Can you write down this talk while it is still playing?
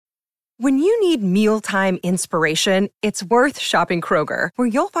When you need mealtime inspiration, it's worth shopping Kroger, where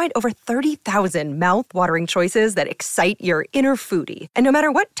you'll find over 30,000 mouth-watering choices that excite your inner foodie. And no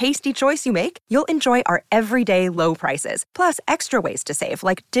matter what tasty choice you make, you'll enjoy our everyday low prices, plus extra ways to save,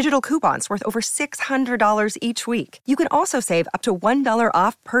 like digital coupons worth over $600 each week. You can also save up to $1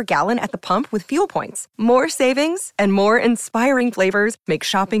 off per gallon at the pump with fuel points. More savings and more inspiring flavors make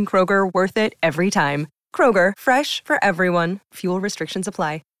shopping Kroger worth it every time. Kroger, fresh for everyone. Fuel restrictions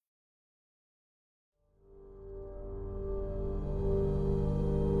apply.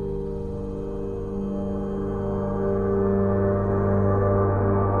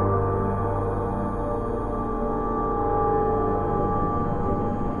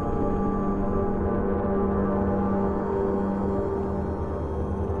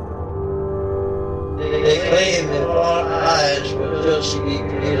 They claim that our eyes will just be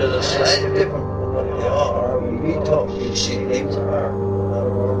created a slightly different from what they are. We talk these things are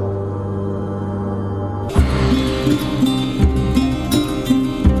normal.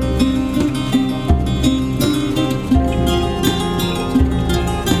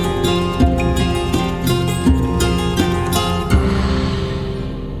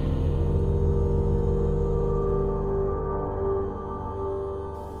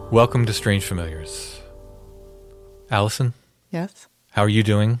 Welcome to Strange Familiars. Allison? Yes? How are you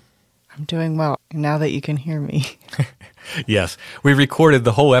doing? I'm doing well, now that you can hear me. Yes, we recorded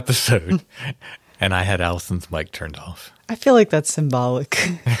the whole episode, and I had Allison's mic turned off. I feel like that's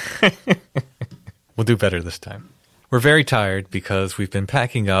symbolic. We'll do better this time. We're very tired because we've been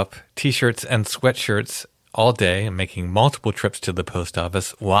packing up t-shirts and sweatshirts all day and making multiple trips to the post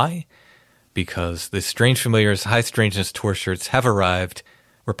office. Why? Because the Strange Familiars High Strangeness tour shirts have arrived.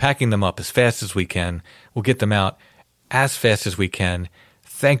 We're packing them up as fast as we can. We'll get them out as fast as we can.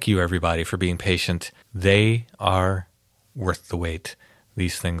 Thank you, everybody, for being patient. They are worth the wait.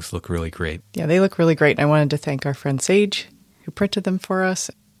 These things look really great. Yeah, they look really great. I wanted to thank our friend Sage, who printed them for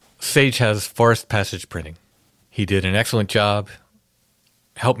us. Sage has Forest Passage Printing. He did an excellent job.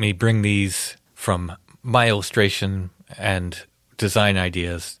 Helped me bring these from my illustration and design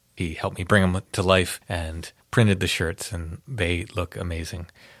ideas. He helped me bring them to life and printed the shirts, and they look amazing.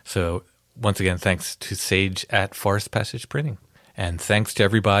 So once again, thanks to Sage at Forest Passage Printing. And thanks to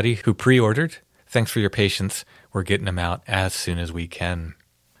everybody who pre-ordered. Thanks for your patience. We're getting them out as soon as we can.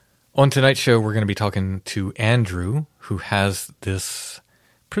 On tonight's show, we're going to be talking to Andrew, who has this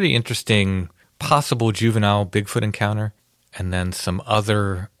pretty interesting possible juvenile Bigfoot encounter, and then some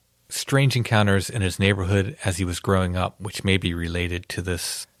other strange encounters in his neighborhood as he was growing up, which may be related to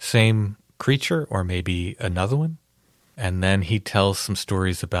this same creature or maybe another one. And then he tells some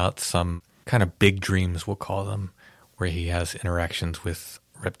stories about some kind of big dreams, we'll call them, where he has interactions with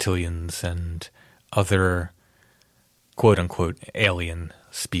reptilians and other quote-unquote alien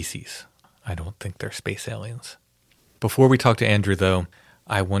species. I don't think they're space aliens. Before we talk to Andrew, though,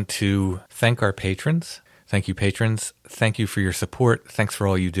 I want to thank our patrons. Thank you, patrons. Thank you for your support. Thanks for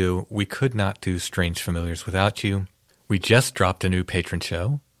all you do. We could not do Strange Familiars without you. We just dropped a new patron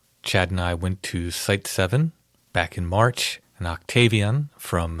show. Chad and I went to Site 7 back in March, and Octavian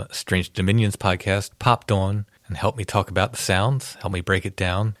from Strange Dominions podcast popped on and helped me talk about the sounds, helped me break it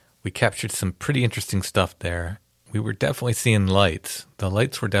down. We captured some pretty interesting stuff there. We were definitely seeing lights. The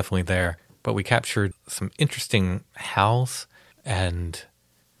lights were definitely there, but we captured some interesting howls and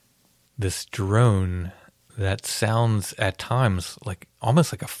this drone that sounds at times like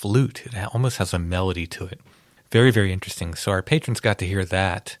almost like a flute. It almost has a melody to it. Very, very interesting. So our patrons got to hear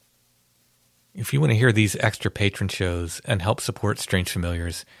that. If you want to hear these extra patron shows and help support Strange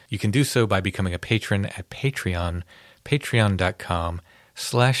Familiars, you can do so by becoming a patron at Patreon,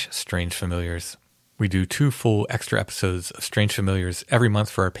 patreon.com/strangefamiliars. We do 2 full extra episodes of Strange Familiars every month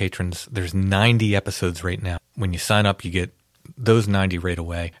for our patrons. There's 90 episodes right now. When you sign up, you get those 90 right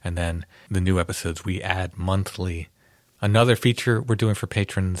away, and then the new episodes we add monthly. Another feature we're doing for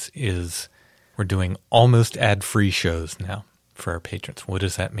patrons is we're doing almost ad-free shows now for our patrons. What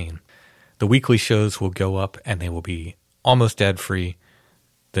does that mean? The weekly shows will go up and they will be almost ad-free.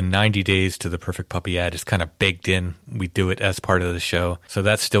 The 90 days to the Perfect Puppy ad is kind of baked in. We do it as part of the show, so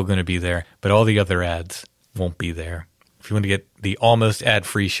that's still going to be there. But all the other ads won't be there. If you want to get the almost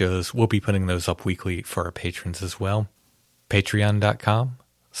ad-free shows, we'll be putting those up weekly for our patrons as well.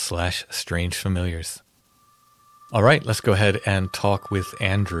 Patreon.com/strangefamiliars. All right, let's go ahead and talk with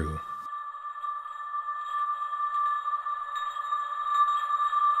Andrew.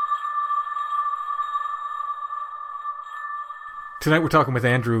 Tonight we're talking with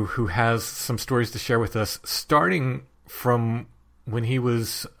Andrew, who has some stories to share with us, starting from when he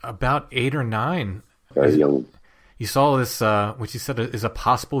was about 8 or 9. Very young. you saw this, which you said is a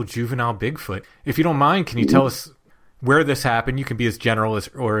possible juvenile Bigfoot. If you don't mind, can you tell us where this happened? You can be as general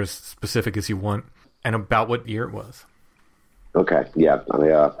or as specific as you want, and about what year it was. Okay, yeah.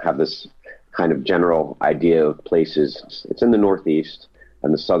 I have this kind of general idea of places. It's in the Northeast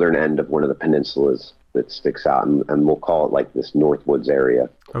and the southern end of one of the peninsulas that sticks out, and we'll call it like this Northwoods area.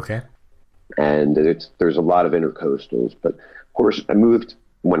 Okay. And there's a lot of intercoastals, but of course I moved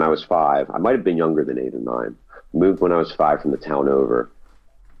when I was 5. I might have been younger than 8 or 9. Moved when I was 5 from the town over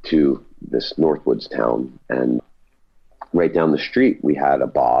to this Northwoods town, and right down the street we had a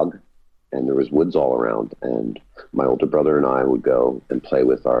bog, and there was woods all around, and my older brother and I would go and play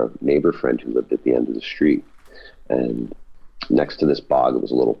with our neighbor friend who lived at the end of the street. And next to this bog, it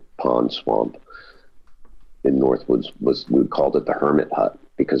was a little pond swamp in Northwoods. We called it the Hermit Hut,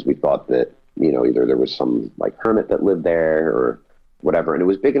 because we thought that, either there was some like hermit that lived there or whatever. And it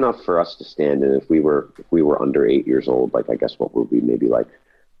was big enough for us to stand in if we were under 8 years old. Like, I guess what would we, maybe like,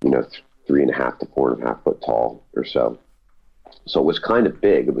 3.5 to 4.5 foot tall or so. So it was kind of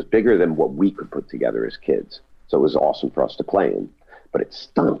big. It was bigger than what we could put together as kids. So it was awesome for us to play in, but it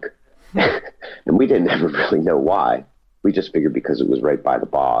stunk. And we didn't ever really know why. We just figured because it was right by the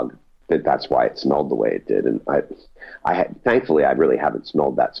bog that's why it smelled the way it did. And thankfully I really haven't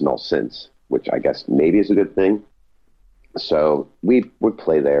smelled that smell since, which I guess maybe is a good thing. So we would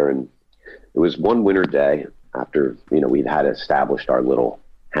play there, and it was one winter day after, we'd had established our little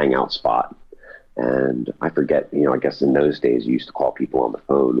hangout spot. And I forget, I guess in those days you used to call people on the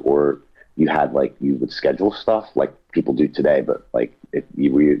phone, or you had you would schedule stuff like people do today, but like if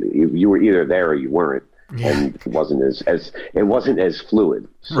you were either there or you weren't. Yeah. And it wasn't as fluid.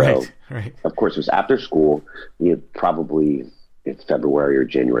 So, right. Of course, it was after school. Probably in February or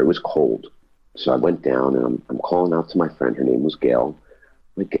January. It was cold. So I went down, and I'm calling out to my friend. Her name was Gail.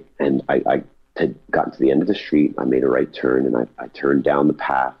 And I had gotten to the end of the street. I made a right turn, and I turned down the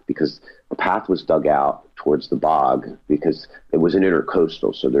path, because the path was dug out towards the bog, because it was an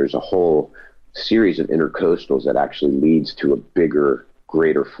intercoastal. So there's a whole series of intercoastals that actually leads to a bigger,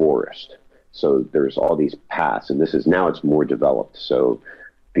 greater forest. So there's all these paths, and now it's more developed. So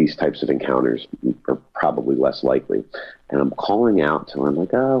these types of encounters are probably less likely. And I'm calling out to her. I'm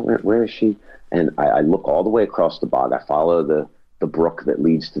like, oh, where is she? And I look all the way across the bog. I follow the brook that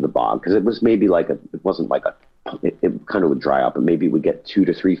leads to the bog, because it was maybe it kind of would dry up, and maybe it would get 2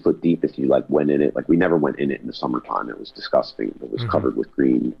 to 3 foot deep if you went in it. We never went in it in the summertime. It was disgusting. It was covered with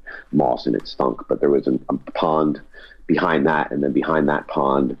green moss, and it stunk. But there was a pond behind that, and then behind that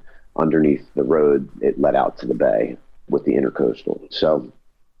pond, underneath the road, it led out to the bay with the intercoastal. So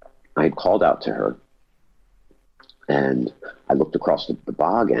I had called out to her, and I looked across the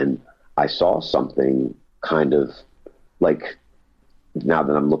bog, and I saw something kind of now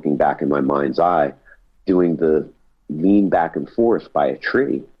that I'm looking back in my mind's eye, doing the lean back and forth by a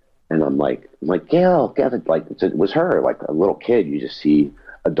tree. And I'm like, Gail, it was her, like a little kid. You just see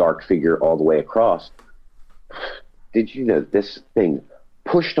a dark figure all the way across. Did you know this thing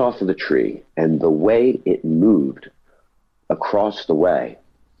pushed off of the tree, and the way it moved across the way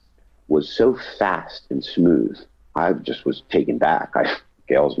was so fast and smooth. I just was taken back.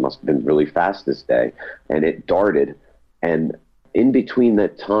 Gail's must have been really fast this day. And it darted. And in between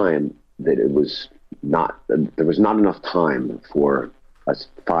that time that there was not enough time for a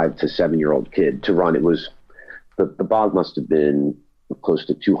 5 to 7 year old kid to run. It was, the bog must have been close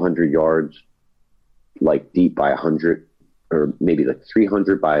to 200 yards, deep by 100, or maybe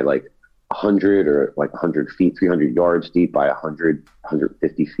 300 by 100, or 100 feet, 300 yards deep by 100,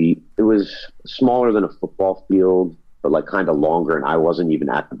 150 feet. It was smaller than a football field, but kind of longer. And I wasn't even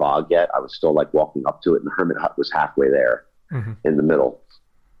at the bog yet. I was still walking up to it, and the hermit hut was halfway there in the middle.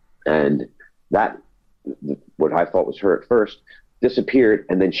 And that, what I thought was her at first, disappeared.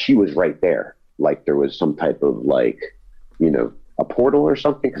 And then she was right there. There was some type of a portal or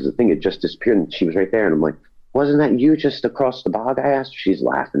something, because the thing had just disappeared, and she was right there. And I'm like, wasn't that you just across the bog? I asked her. She's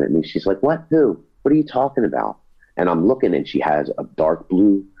laughing at me. She's like, what? Who? What are you talking about? And I'm looking, and she has a dark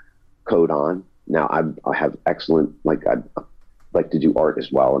blue coat on. Now I have excellent, I like to do art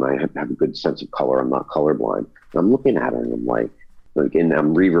as well, and I have a good sense of color. I'm not colorblind. And I'm looking at her, and I'm like, and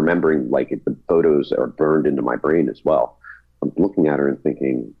I'm remembering the photos are burned into my brain as well. I'm looking at her and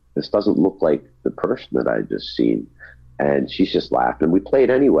thinking, this doesn't look like the person that I just seen. And she's just laughed, and we played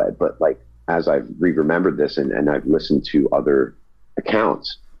anyway. But as I've remembered this, and I've listened to other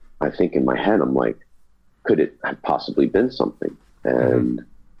accounts, I think in my head, I'm like, could it have possibly been something? And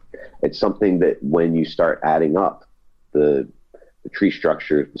it's something that when you start adding up the tree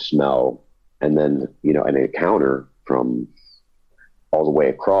structure, the smell, and then, an encounter from all the way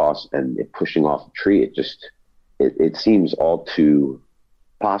across, and it pushing off a tree, it seems all too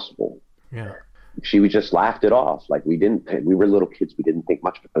possible. Yeah. She would just laughed it off. Like we were little kids. We didn't think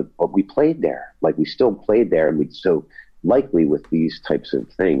much of it, but we played there. Like we still played there. And we'd so likely with these types of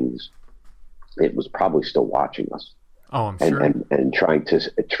things, it was probably still watching us. Oh, I'm sure. And trying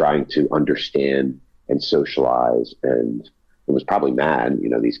to understand and socialize. And it was probably mad. You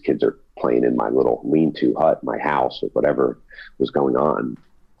know, these kids are playing in my little lean-to hut, my house, or whatever was going on.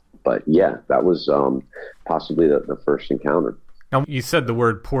 But yeah, that was possibly the first encounter. Now, you said the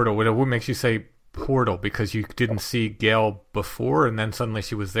word portal. What makes you say portal? Because you didn't see Gail before, and then suddenly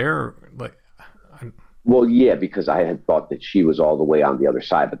she was there? Well, yeah, because I had thought that she was all the way on the other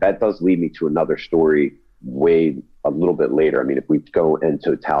side. But that does lead me to another story a little bit later. I mean, if we go in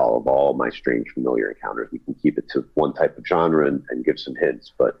total of all my strange familiar encounters, we can keep it to one type of genre and give some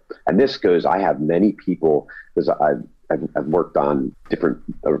hints. And this goes, I have many people, because I've worked on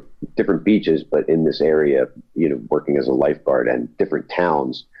different beaches, but in this area, you know, working as a lifeguard, and different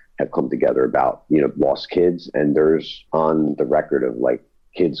towns have come together about, you know, lost kids. And there's on the record of like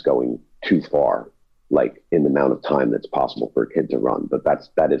kids going too far, like in the amount of time that's possible for a kid to run. But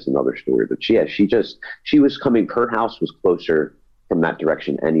that is another story. But she was coming, her house was closer from that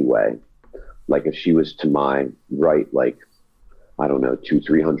direction anyway. Like if she was to my right, like, I don't know,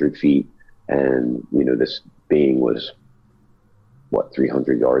 200-300 feet. And, you know, this being was,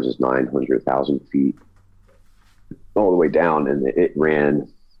 300 yards is 900,000 feet all the way down. And it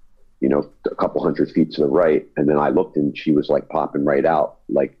ran, you know, a couple hundred feet to the right. And then I looked and she was like popping right out.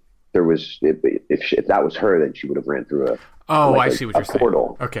 Like there was, if that was her, then she would have ran through I see what you're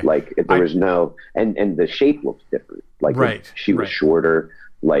portal. saying. Okay. Like if there was no, and the shape looked different. Like she was shorter,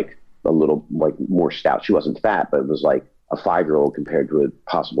 like a little like more stout. She wasn't fat, but it was like a 5-year-old compared to a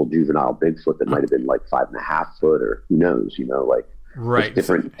possible juvenile Bigfoot that might have been like 5.5 foot, or who knows, you know, like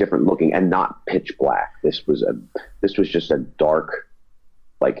different looking, and not pitch black. This was just a dark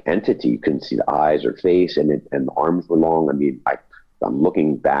like entity. You couldn't see the eyes or face, and the arms were long. I mean, I'm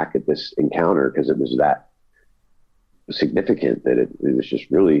looking back at this encounter because it was that significant that it was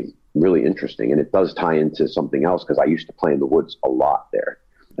just really, really interesting. And it does tie into something else because I used to play in the woods a lot there.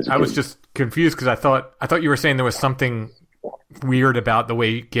 I was just confused because I thought you were saying there was something weird about the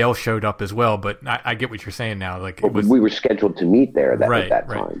way Gail showed up as well, but I get what you're saying now. Like we were scheduled to meet there at that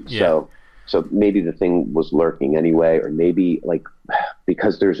time. Yeah. So maybe the thing was lurking anyway, or maybe like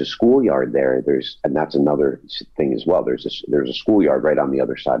because there's a schoolyard there, and that's another thing as well. There's a schoolyard right on the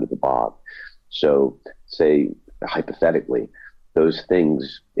other side of the bog. So say hypothetically, those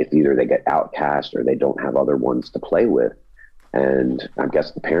things, if either they get outcast or they don't have other ones to play with, and I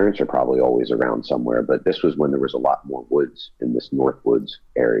guess the parents are probably always around somewhere, but this was when there was a lot more woods in this North Woods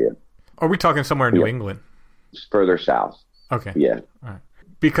area. Are we talking somewhere in New England? It's further south. Okay. Yeah. All right.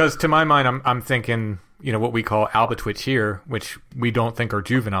 Because to my mind, I'm thinking, you know, what we call albatwitch here, which we don't think are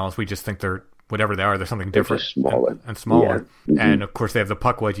juveniles. We just think they're whatever they are. They're something different, smaller and smaller. Yeah. Mm-hmm. And of course, they have the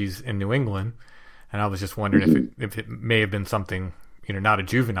puckwudgies in New England. And I was just wondering if it may have been something, you know, not a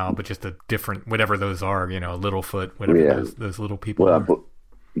juvenile, but just a different, whatever those are, you know, Littlefoot, whatever those little people are.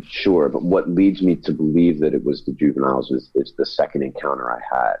 Sure, but what leads me to believe that it was the juveniles is the second encounter I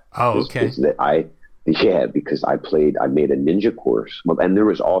had. Oh, okay. Is that because I made a ninja course. Well, and there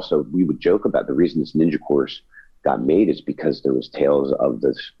was also, we would joke about the reason this ninja course got made is because there was tales of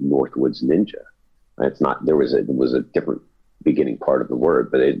this Northwoods ninja. It's not, it was a different beginning part of the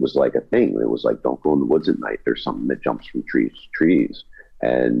word, but it was like a thing. It was like, don't go in the woods at night. There's something that jumps from trees to trees.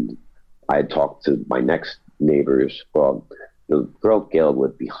 And I had talked to my next neighbors. Well, the girl Gail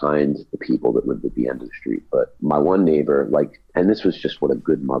lived behind the people that lived at the end of the street. But my one neighbor, and this was just what a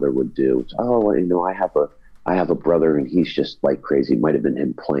good mother would do. It's, I have a brother and he's just like crazy. It might have been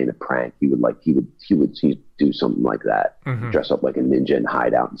him playing a prank. He would do something like that, dress up like a ninja and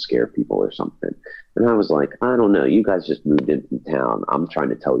hide out and scare people or something. And I was like, I don't know. You guys just moved in from town. I'm trying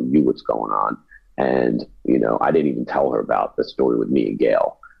to tell you what's going on. And, you know, I didn't even tell her about the story with me and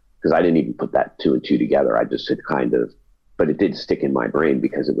Gail because I didn't even put that 2 and 2 together. I just had but it did stick in my brain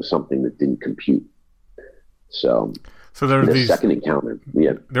because it was something that didn't compute. So there was these second encounter.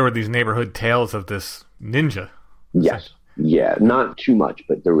 Yeah. There were these neighborhood tales of this ninja. Yes. Yeah. Not too much,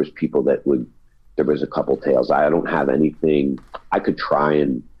 but there was people there was a couple tales. I don't have anything. I could try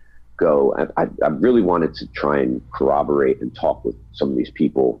and go. I really wanted to try and corroborate and talk with some of these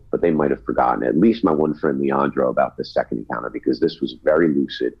people, but they might have forgotten. At least my one friend Leandro about the second encounter, because this was very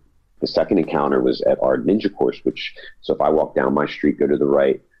lucid. The second encounter was at our ninja course, so if I walk down my street, go to the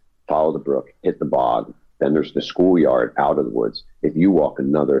right, follow the brook, hit the bog, then there's the schoolyard out of the woods. If you walk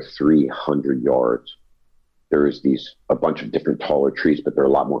another 300 yards, there is a bunch of different taller trees, but they're a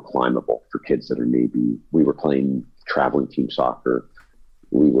lot more climbable for kids that are we were playing traveling team soccer.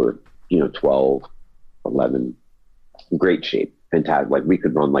 We were, 12, 11, great shape, fantastic. Like we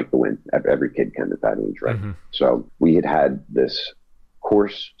could run like the wind. Every kid can at that age, right? Mm-hmm. So we had this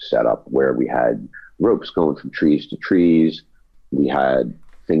course set up where we had ropes going from trees to trees. We had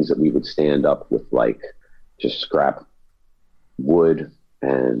things that we would stand up with, like just scrap wood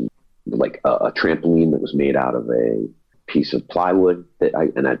and like a trampoline that was made out of a piece of plywood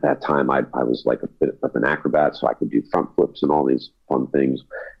and at that time I was like a bit of an acrobat, so I could do front flips and all these fun things.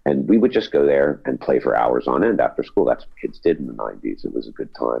 And we would just go there and play for hours on end after school. That's what kids did in the 90s. It was a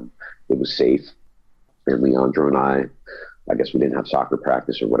good time. It was safe. And Leandro and I guess we didn't have soccer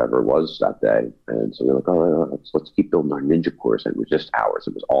practice or whatever it was that day. And so we were like, let's keep building our ninja course. And it was just hours.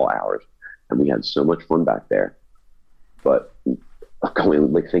 It was all hours. And we had so much fun back there. But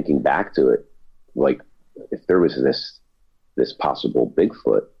thinking back to it, like if there was this possible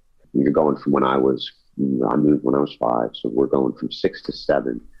Bigfoot, you're going from I moved when I was 5. So we're going from 6 to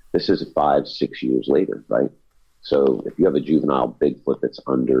 7. This is 5-6 years later, right? So if you have a juvenile Bigfoot that's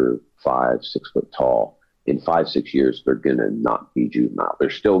under 5-6 foot tall, in 5-6 years, they're going to not be juvenile.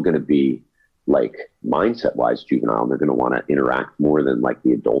 They're still going to be like mindset wise juvenile, and they're going to want to interact more than like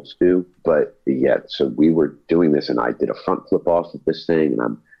the adults do. But yet, so we were doing this and I did a front flip off of this thing,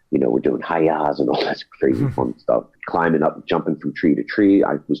 and we're doing hi-yas and all that crazy fun stuff, climbing up, jumping from tree to tree.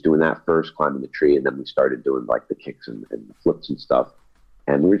 I was doing that first, climbing the tree, and then we started doing like the kicks and the flips and stuff.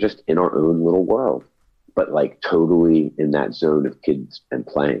 And we were just in our own little world, but like totally in that zone of kids and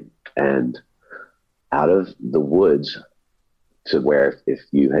playing. And out of the woods to where if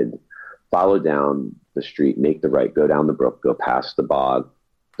you had followed down the street, make the right, go down the brook, go past the bog,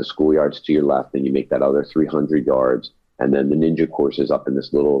 the schoolyard's to your left, and you make that other 300 yards. And then the ninja course is up in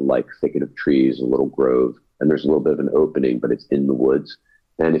this little like thicket of trees, a little grove, and there's a little bit of an opening, but it's in the woods.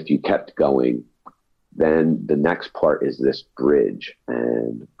 Then if you kept going, then the next part is this bridge.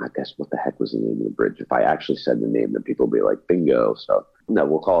 And I guess what the heck was the name of the bridge? If I actually said the name, then people would be like, bingo. So no,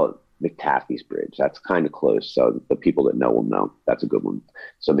 we'll call it McTaffy's Bridge. That's kind of close. So the people that know will know. That's a good one.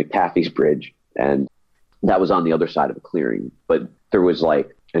 So McTaffy's Bridge. And that was on the other side of a clearing, but there was like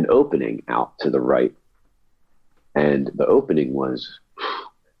an opening out to the right. And the opening was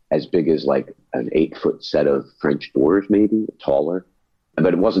as big as like an 8-foot set of French doors, maybe taller,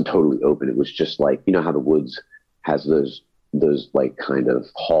 but it wasn't totally open. It was just like, how the woods has those like kind of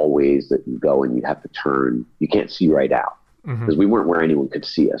hallways that you go and you have to turn. You can't see right out because we weren't where anyone could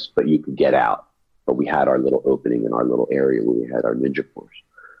see us, but you could get out. But we had our little opening in our little area where we had our ninja course.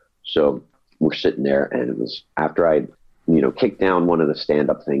 So we're sitting there, and it was after I'd kicked down one of the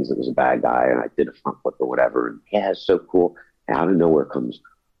stand-up things that was a bad guy, and I did a front flip or whatever, and yeah, it's so cool. And out of nowhere comes,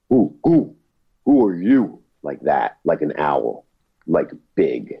 ooh, who are you? Like that, like an owl, like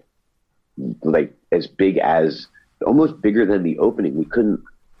big, like as big as, almost bigger than the opening.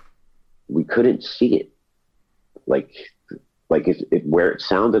 We couldn't see it. Like if where it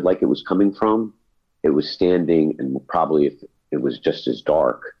sounded like it was coming from, it was standing, and probably if it was just as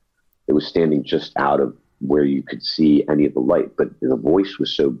dark, it was standing just out of where you could see any of the light, but the voice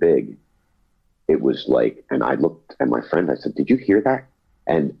was so big. It was like, and I looked at my friend, I said, did you hear that?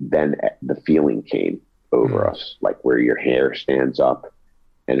 And then the feeling came over us, like where your hair stands up.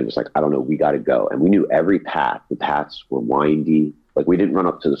 And it was like, I don't know, we got to go. And we knew every path. The paths were windy. Like we didn't run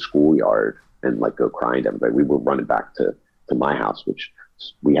up to the schoolyard and like go crying to everybody. We were running back to my house, which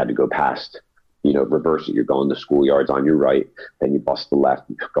we had to go past, reverse it. You're going to schoolyards on your right, then you bust the left,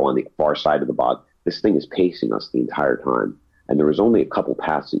 you go on the far side of the bog. This thing is pacing us the entire time. And there was only a couple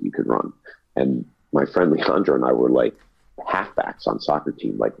paths that you could run. And my friend Leandro and I were like halfbacks on soccer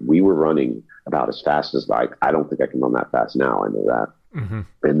team. Like we were running about as fast as I don't think I can run that fast now. I know that. Mm-hmm.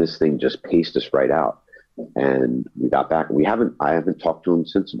 And this thing just paced us right out. And we got back, and I haven't talked to him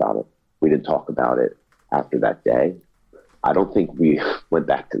since about it. We didn't talk about it after that day. I don't think we went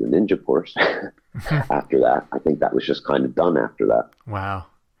back to the ninja course after that. I think that was just kind of done after that. Wow.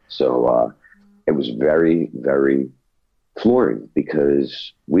 So, it was very, very flooring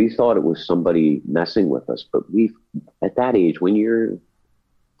because we thought it was somebody messing with us. But at that age, when you're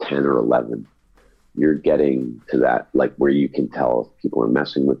 10 or 11, you're getting to that, like where you can tell if people are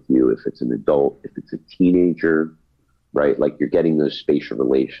messing with you, if it's an adult, if it's a teenager, right? Like you're getting those spatial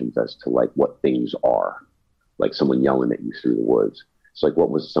relations as to like what things are, like someone yelling at you through the woods. It's like, what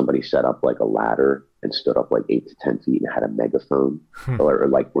was somebody set up like a ladder and stood up like 8 to 10 feet and had a megaphone or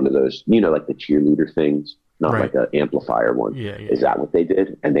like one of those, like the cheerleader things, not like an amplifier one. Yeah. Is that what they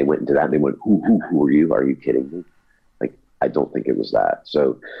did? And they went into that and they went, who are you? Are you kidding me? Like, I don't think it was that.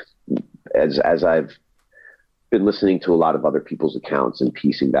 So as I've been listening to a lot of other people's accounts and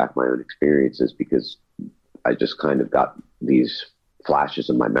piecing back my own experiences, because I just kind of got these flashes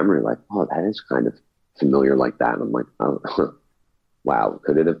in my memory, like, oh, that is kind of familiar like that. And I'm like, oh, wow,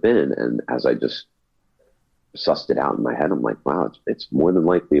 could it have been? And as I just sussed it out in my head, I'm like, wow, it's more than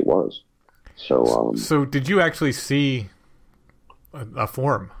likely it was. So, so did you actually see a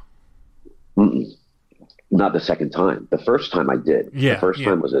form? Not the second time. The first time I did. Yeah, the first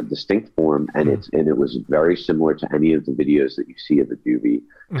time was a distinct form, and it was very similar to any of the videos that you see of the Doobie,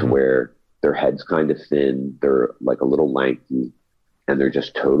 to where their head's kind of thin, they're like a little lanky, and they're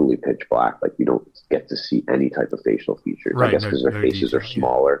just totally pitch black. Like you don't get to see any type of facial features. Right, I guess because their faces are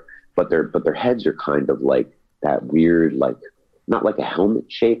smaller, but their heads are kind of like that weird, like not like a helmet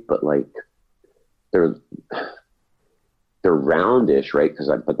shape, but like they're roundish, right?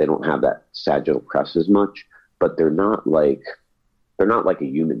 But they don't have that sagittal crest as much. But they're not like a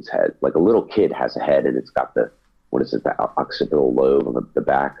human's head. Like a little kid has a head, and it's got the occipital lobe on the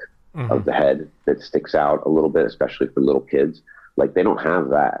back of the head that sticks out a little bit, especially for little kids. Like they don't have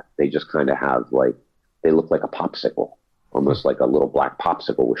that. They just kind of have like, they look like a popsicle, almost like a little black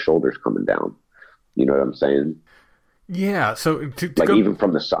popsicle with shoulders coming down. You know what I'm saying? Yeah. So even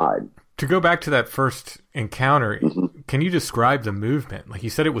from the side. To go back to that first encounter, can you describe the movement? Like you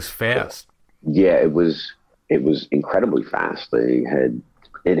said, it was fast. Yeah, it was incredibly fast. It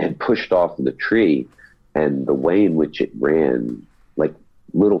had pushed off the tree, and the way in which it ran, like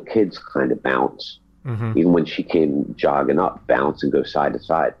little kids kind of bounce. Even when she came jogging up, bounce and go side to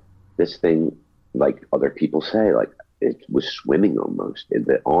side. This thing, like other people say, like it was swimming almost.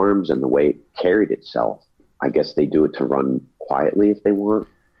 The arms and the way it carried itself. I guess they do it to run quietly if they want,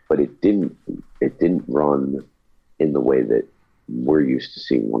 but it didn't run in the way that we're used to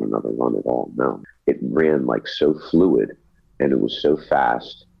seeing one another run at all. No, it ran like so fluid, and it was so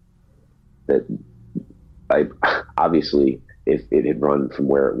fast that obviously if it had run from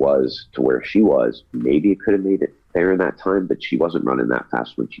where it was to where she was, maybe it could have made it there in that time, but she wasn't running that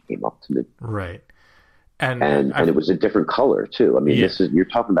fast when she came up to me. Right. And it was a different color too. I mean, you're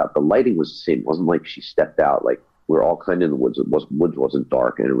talking about, the lighting was the same. It wasn't like she stepped out. Like we're all kind of in the woods. Woods wasn't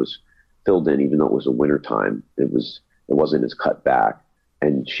dark, and it was filled in, even though it was a winter time. It wasn't as cut back.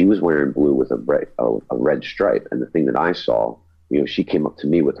 And she was wearing blue with a red stripe. And the thing that I saw, she came up to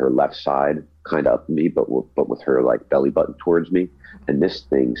me with her left side kind of up to me, but with her like belly button towards me. And this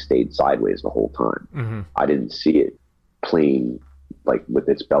thing stayed sideways the whole time. I didn't see it plain, like with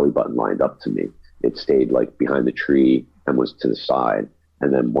its belly button lined up to me. It stayed like behind the tree and was to the side.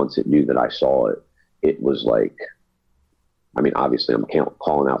 And then once it knew that I saw it, it was like, I mean, obviously I'm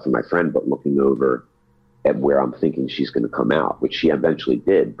calling out for my friend, but looking over at where I'm thinking she's going to come out, which she eventually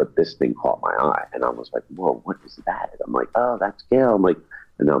did, but this thing caught my eye, and I was like, whoa, what is that? And I'm like, oh, that's Gail. I'm like,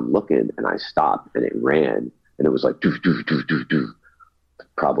 and I'm looking, and I stopped, and it ran, and it was like, doo, doo, doo, doo, doo,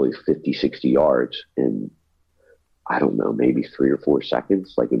 probably 50, 60 yards, and I don't know, maybe 3 or 4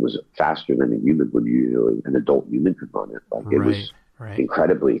 seconds. Like, it was faster than a human would usually, an adult human could run it. Like, it was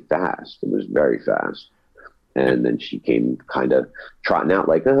incredibly fast. It was very fast. And then she came kind of trotting out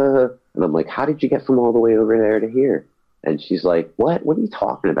like, and I'm like, how did you get from all the way over there to here? And she's like, what are you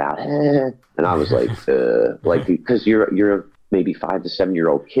talking about? And I was like, like, because you're a maybe 5 to 7 year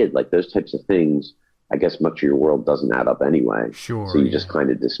old kid, like those types of things, I guess much of your world doesn't add up anyway. Sure. So you just kind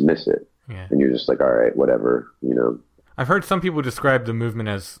of dismiss it. Yeah. And you're just like, all right, whatever, I've heard some people describe the movement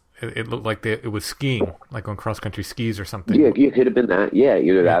as it looked like it was skiing, like on cross-country skis or something. Yeah, it could have been that. Yeah,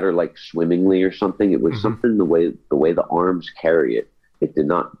 either that or like swimmingly or something. It was something the way the arms carry it. It did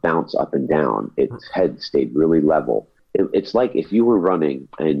not bounce up and down. Its head stayed really level. It's like if you were running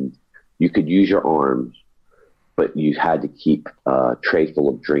and you could use your arms, but you had to keep a tray full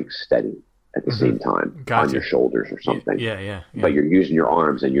of drinks steady at the same time on your shoulders or something. Yeah. But you're using your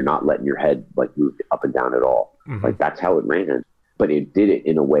arms and you're not letting your head like move up and down at all. Like that's how it ran. But it did it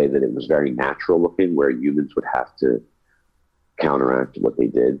in a way that it was very natural looking, where humans would have to counteract what they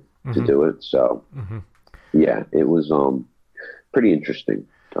did to do it. So, yeah, it was pretty interesting,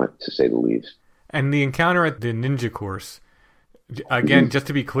 to say the least. And the encounter at the ninja course, again, just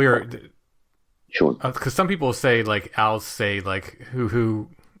to be clear, sure, because some people say, like, I'll say, like, who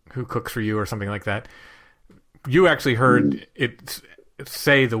cooks for you or something like that. You actually heard it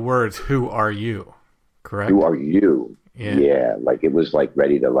say the words, "Who are you?" Correct? Who are you? Yeah, like it was like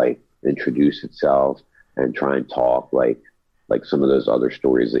ready to like introduce itself and try and talk like some of those other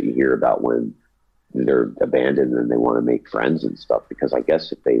stories that you hear about when they're abandoned and they want to make friends and stuff. Because I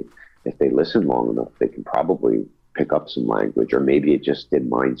guess if they listen long enough, they can probably pick up some language, or maybe it just did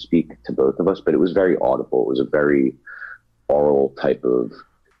mind speak to both of us. But it was very audible. It was a very oral type of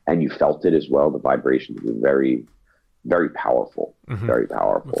and you felt it as well. The vibrations were very, very powerful, very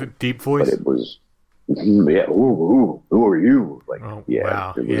powerful. Was it deep voice? But it was, yeah, ooh, who are you? Like, Oh, yeah,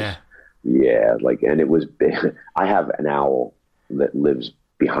 wow. it was, Yeah. yeah, like, and it was big. I have an owl that lives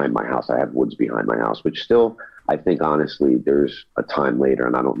behind my house. I have woods behind my house, which still, I think, honestly, there's a time later,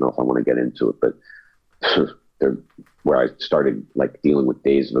 and I don't know if I want to get into it, but there, where I started like dealing with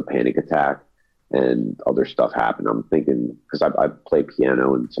days of a panic attack and other stuff happened. I'm thinking, because I play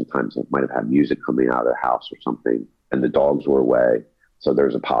piano and sometimes I might have had music coming out of the house or something, and the dogs were away. So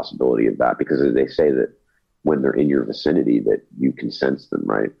there's a possibility of that, because they say that when they're in your vicinity that you can sense them,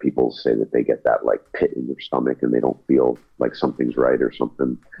 right? People say that they get that like pit in their stomach and they don't feel like something's right or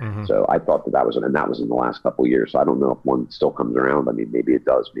something. So I thought that was, and that was in the last couple of years. So I don't know if one still comes around. I mean, maybe it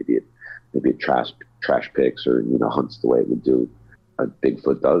does. Maybe it trash picks or, hunts the way it would do. A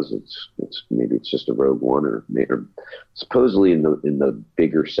Bigfoot does. It's maybe it's just a rogue one, or supposedly in the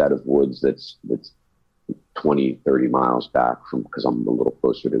bigger set of woods that's 20, 30 miles back from, because I'm a little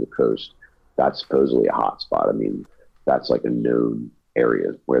closer to the coast. That's supposedly a hot spot. I mean, that's like a known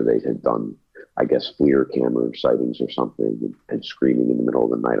area where they had done, I guess, FLIR camera sightings or something, and screaming in the middle of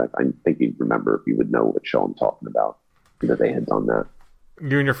the night. I think you'd remember if you would know what show I'm talking about, that they had done that.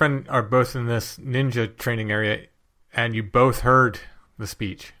 You and your friend are both in this ninja training area, and you both heard the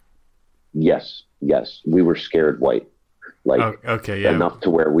speech. Yes. We were scared white. Enough to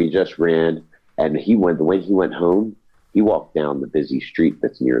where we just ran. And when he went home, he walked down the busy street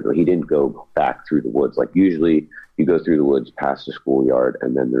that's near he didn't go back through the woods. Like usually you go through the woods past the schoolyard,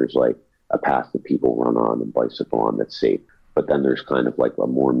 and then there's like a path that people run on and bicycle on that's safe. But then there's kind of like a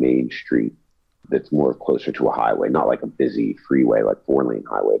more main street that's more closer to a highway, not like a busy freeway, like 4-lane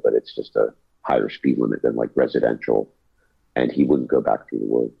highway, but it's just a higher speed limit than like residential. And he wouldn't go back through the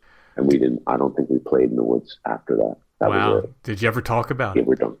woods. And I don't think we played in the woods after that. That was it. Did you ever talk about it?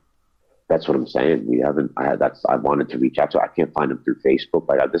 We're done. That's what I'm saying. We haven't. I wanted to reach out to. I can't find him through Facebook.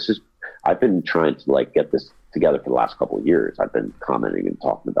 I've been trying to like get this together for the last couple of years. I've been commenting and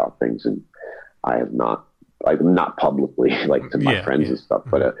talking about things, and I have not, not publicly, like to my friends and stuff,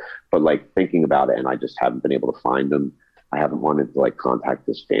 but like thinking about it, and I just haven't been able to find him. I haven't wanted to like contact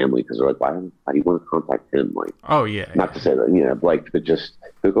his family, because they're like, why do you want to contact him? Like, oh yeah, not to say that, but just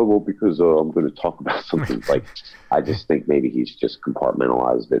like, oh well, because I'm going to talk about something. Like, I just think maybe he's just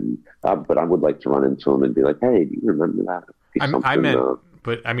compartmentalized, and but I would like to run into him and be like, hey, do you remember that?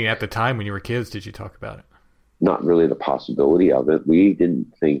 But at the time when you were kids, did you talk about it? Not really the possibility of it. We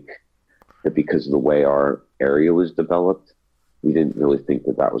didn't think that, because of the way our area was developed, we didn't really think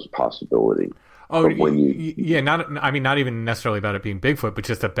that was a possibility. Oh, not even necessarily about it being Bigfoot, but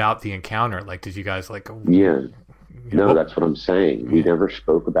just about the encounter. Like, did you guys like? Yeah, no, that's what I'm saying. We never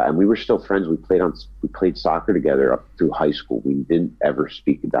spoke about it, and we were still friends. We played soccer together up through high school. We didn't ever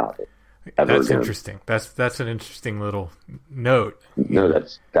speak about it. That's again. Interesting. That's an interesting little note. No,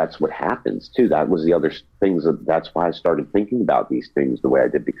 that's what happens too. That was the other things. That's why I started thinking about these things the way I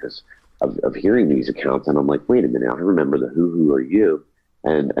did, because of hearing these accounts, and I'm like, wait a minute, I remember the who are you.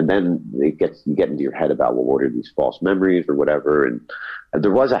 And then you get into your head about, well, what are these false memories or whatever. And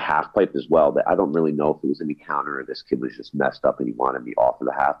there was a half pipe as well that I don't really know if it was an encounter or this kid was just messed up and he wanted me off of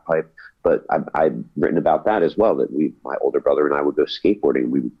the half pipe. But I've written about that as well, that my older brother and I would go skateboarding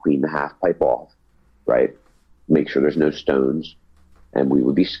and we would clean the half pipe off, right? Make sure there's no stones. And we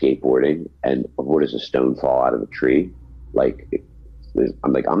would be skateboarding, and what does a stone fall out of a tree?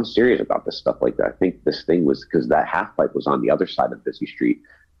 I'm serious about this stuff like that. I think this thing was because that half pipe was on the other side of Busy Street,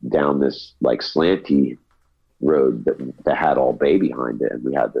 down this like slanty road that had all bay behind it. And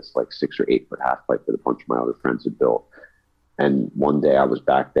we had this like 6 or 8 foot half pipe that a bunch of my other friends had built. And one day I was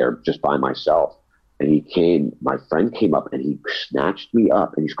back there just by myself, and my friend came up and he snatched me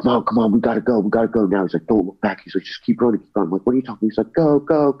up and he's, come on, we gotta go now. He's like, don't look back. He's like, just keep running. I'm like, what are you talking? He's like,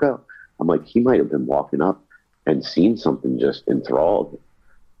 go. I'm like, he might have been walking up and seen something just enthralled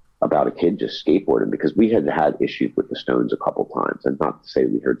about a kid just skateboarding, because we had issues with the stones a couple times, and not to say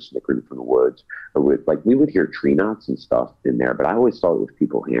we heard snickering from the woods, or we would hear tree knots and stuff in there, but I always thought it was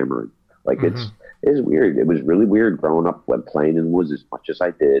people hammering. Like it is weird. It was really weird growing up when playing in the woods as much as I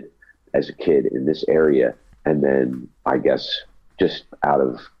did as a kid in this area, and then I guess just out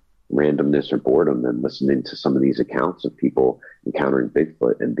of randomness or boredom and listening to some of these accounts of people encountering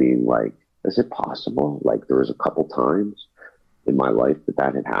Bigfoot and being like, is it possible? Like, there was a couple times in my life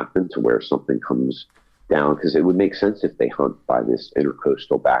that had happened, to where something comes down, because it would make sense if they hunt by this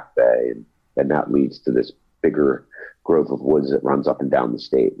intercoastal back bay, and then that leads to this bigger grove of woods that runs up and down the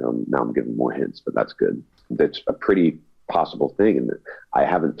state. Now I'm giving more hints, but that's good. That's a pretty possible thing, and I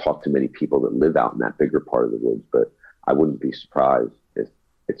haven't talked to many people that live out in that bigger part of the woods, but I wouldn't be surprised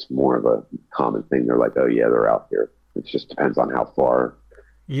if it's more of a common thing. They're like, oh yeah, they're out here. It just depends on how far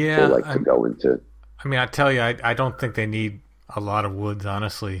they like to go into. I mean, I tell you, I don't think they need a lot of woods,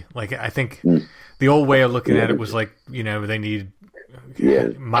 honestly. Like, I think the old way of looking at it was like, they need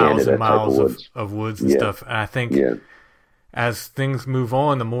miles Canada and miles woods. of woods and stuff. And I think as things move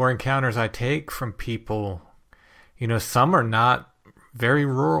on, the more encounters I take from people, some are not very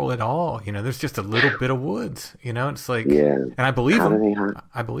rural at all. There's just a little bit of woods. It's like, and I believe them.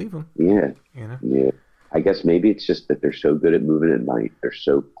 I believe them. Yeah. Yeah. I guess maybe it's just that they're so good at moving at night. They're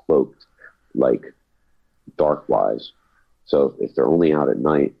so cloaked, like dark wise. So if they're only out at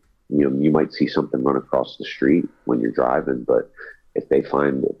night, you might see something run across the street when you're driving. But if they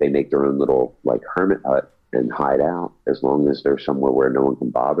make their own little like hermit hut and hide out, as long as they're somewhere where no one can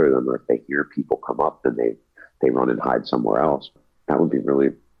bother them, or if they hear people come up, then they run and hide somewhere else. That would be really,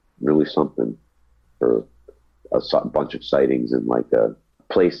 really something for a bunch of sightings in like a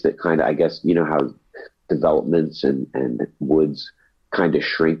place that kind of, I guess, how developments and woods kind of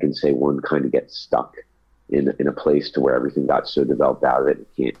shrink, and say one kind of gets stuck in a place to where everything got so developed out of it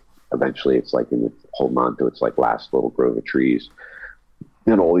can't. Eventually, it's like holding on to its like last little grove of trees,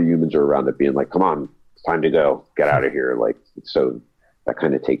 and all the humans are around it being like, "Come on, it's time to go, get out of here!" Like, so that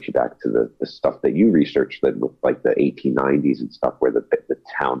kind of takes you back to the stuff that you researched, that with like the 1890s and stuff, where the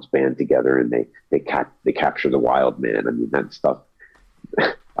towns band together and they capture the wild man. I mean, that stuff.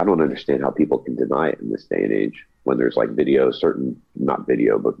 I don't understand how people can deny it in this day and age when there's like video, not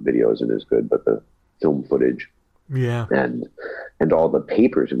video, but video isn't as good, but the film footage. Yeah. And all the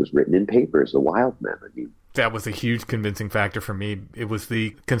papers, it was written in papers, the wild men. I mean, that was a huge convincing factor for me. It was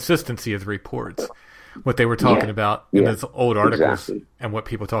the consistency of the reports, what they were talking about in those old articles, and what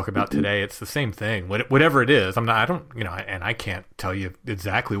people talk about today. It's the same thing. Whatever it is, and I can't tell you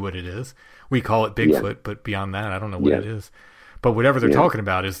exactly what it is. We call it Bigfoot, but beyond that, I don't know what it is. But whatever they're talking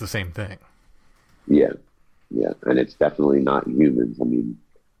about is the same thing. Yeah. Yeah. And it's definitely not humans. I mean,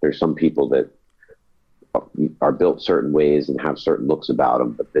 there's some people that are built certain ways and have certain looks about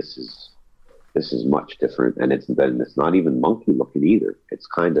them, but this is much different. And it's not even monkey looking either.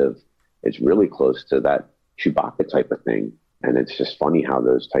 It's really close to that Chewbacca type of thing. And it's just funny how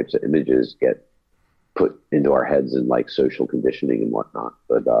those types of images get put into our heads in like social conditioning and whatnot.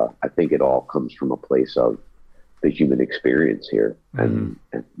 But I think it all comes from a place of the human experience here, and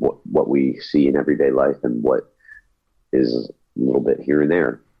what we see in everyday life, and what is a little bit here and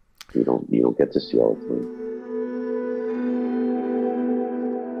there. You don't get to see all the time.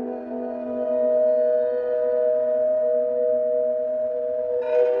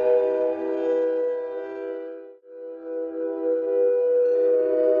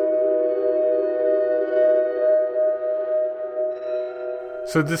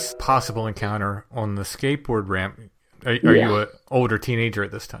 So this possible encounter on the skateboard ramp, are you an older teenager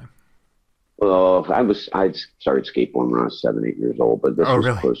at this time? Well, I started skateboarding when I was 7, 8 years old, but this was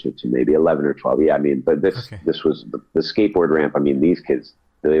really closer to maybe 11 or 12. Yeah, I mean, but this was the skateboard ramp. I mean, these kids,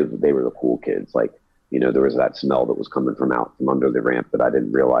 they were the cool kids. Like, there was that smell that was coming from under the ramp that I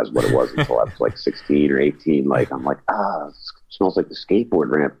didn't realize what it was until I was like 16 or 18. Like, I'm like, it smells like the skateboard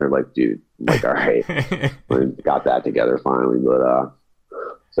ramp. They're like, dude. I'm like, all right. I got that together finally, but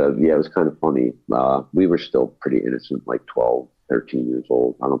so yeah, it was kind of funny. We were still pretty innocent, like 12, 13 years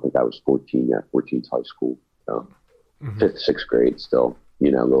old. I don't think I was 14 yet. 14's high school. So 5th, 6th grade still,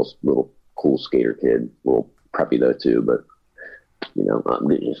 little cool skater kid, a little preppy though too, but I'm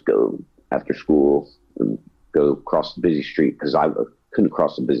going to just go after school and go across the busy street, because I couldn't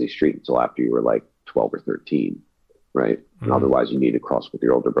cross the busy street until after you were like 12 or 13. Right. And otherwise you need to cross with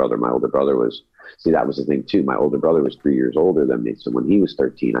your older brother. My older brother that was the thing too. My older brother was 3 years older than me. So when he was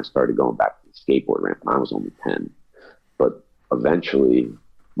 13, I started going back to the skateboard ramp, and I was only 10. But eventually,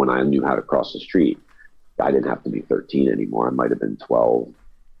 when I knew how to cross the street, I didn't have to be 13 anymore. I might have been 12.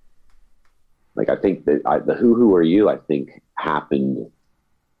 Like, I think that the Who Are You, I think, happened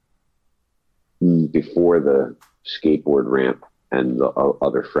before the skateboard ramp and the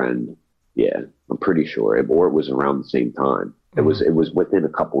other friend. Yeah, I'm pretty sure. Or it was around the same time. It was within a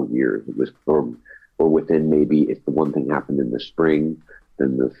couple of years. It was or within, maybe, if the one thing happened in the spring,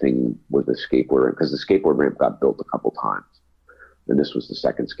 then the thing with the skateboard ramp, because the skateboard ramp got built a couple times. And this was the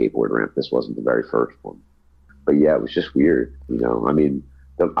second skateboard ramp. This wasn't the very first one. But yeah, it was just weird. I mean,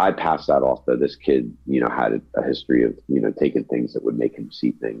 I passed that off that this kid, had a history of, taking things that would make him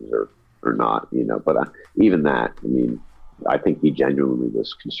see things or not, but even that, I mean, I think he genuinely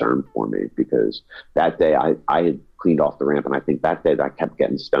was concerned for me, because that day I had cleaned off the ramp, and I think that day I kept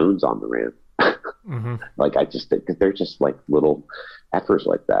getting stones on the ramp. Like, because they're just like little efforts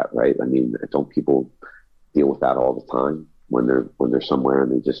like that, right? I mean, don't people deal with that all the time? when they're somewhere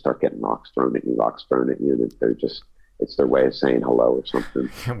and they just start getting rocks thrown at you, and they're just, it's their way of saying hello or something.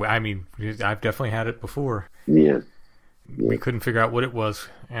 I mean, I've definitely had it before. Yeah. We couldn't figure out what it was,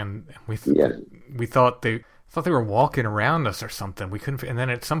 and we thought they were walking around us or something. We couldn't, and then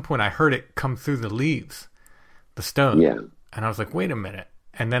at some point I heard it come through the leaves, the stone. Yeah. And I was like, wait a minute.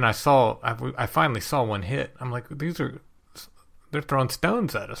 And then I finally saw one hit. I'm like, they're throwing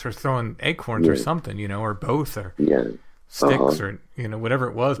stones at us, or throwing acorns or something, or both, or sticks, or whatever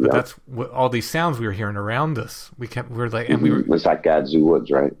it was. But that's what all these sounds we were hearing around us. We were like, and we were. It's like Gadzoo Woods,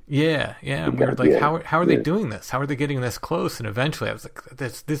 right? Yeah. And we were like, how are they doing this? How are they getting this close? And eventually, I was like,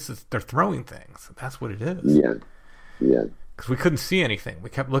 this is they're throwing things. That's what it is. Yeah. Because we couldn't see anything. We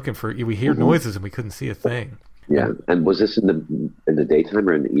kept looking we hear noises and we couldn't see a thing. Yeah. And was this in the daytime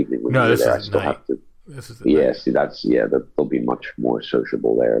or in the evening? No, this is at night. This is night. See, they'll be much more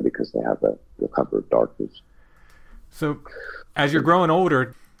sociable there because they have the cover of darkness. So, as you're growing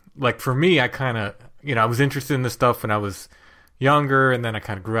older, like for me, I kind of, I was interested in this stuff when I was younger, and then I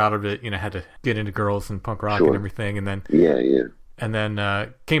kind of grew out of it. Had to get into girls and punk rock and everything, and then and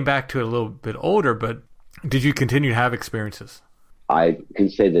then came back to it a little bit older. But did you continue to have experiences? I can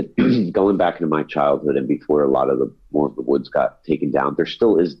say that going back into my childhood and before a lot of more of the woods got taken down, there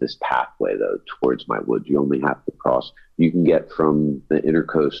still is this pathway though towards my woods. You only have to cross. You can get from the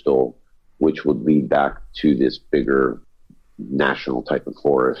intercoastal, which would lead back to this bigger national type of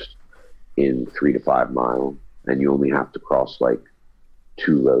forest in 3 to 5 miles, and you only have to cross like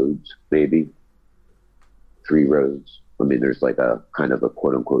 2 roads, maybe 3 roads. I mean, there's like a kind of a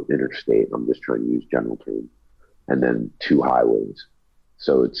quote unquote interstate. I'm just trying to use general terms. And then 2 highways.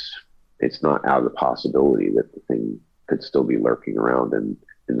 So it's not out of the possibility that the thing could still be lurking around in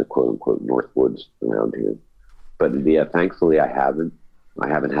the quote unquote North Woods around here. But yeah, thankfully I haven't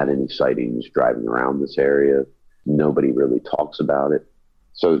had any sightings driving around this area. Nobody really talks about it.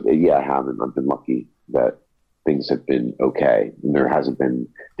 So yeah, I haven't. I've been lucky that things have been okay. And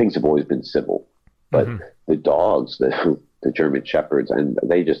things have always been civil. But the dogs, the German Shepherds, and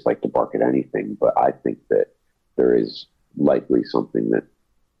they just like to bark at anything. But I think that there is likely something that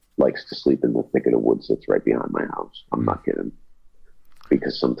likes to sleep in the thicket of woods that's right behind my house. I'm not kidding.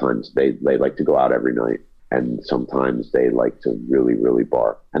 Because sometimes they like to go out every night, and sometimes they like to really, really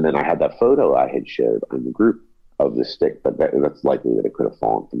bark. And then I had that photo I had shared on the group of the stick, but that's likely that it could have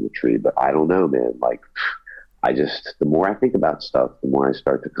fallen from the tree. But I don't know, man. Like, the more I think about stuff, the more I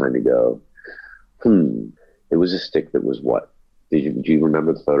start to kind of go, it was a stick that was what? Do you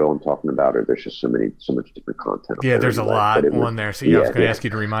remember the photo I'm talking about, or there's just so much different content? Yeah, there's a lot on there. So I was going to ask you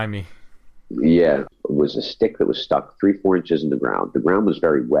to remind me. Yeah, it was a stick that was stuck 3-4 inches in the ground. The ground was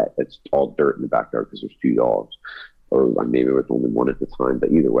very wet. It's all dirt in the backyard because there's 2 dogs, or maybe there was only one at the time,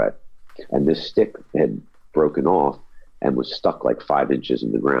 but either way. And this stick had broken off and was stuck like 5 inches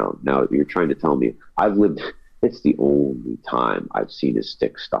in the ground. Now, you're trying to tell me it's the only time I've seen a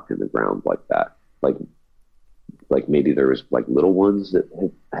stick stuck in the ground like that. Like maybe there was like little ones that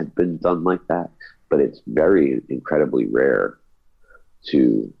had been done like that, but it's very incredibly rare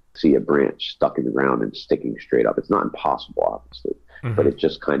to see a branch stuck in the ground and sticking straight up. It's not impossible, obviously, but it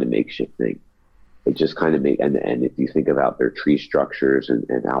just kind of makes you think. It just kind of and if you think about their tree structures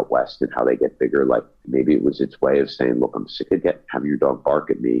and out west and how they get bigger, like maybe it was its way of saying, look, I'm sick of having your dog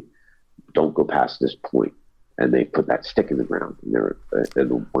bark at me. Don't go past this point. And they put that stick in the ground.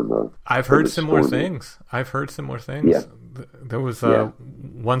 I've heard similar things. Yeah. There was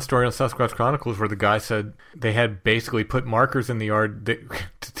one story on Sasquatch Chronicles where the guy said they had basically put markers in the yard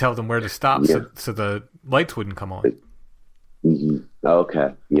to tell them where to stop so the lights wouldn't come on.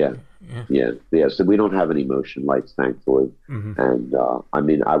 Okay. Yeah. So we don't have any motion lights, thankfully. And I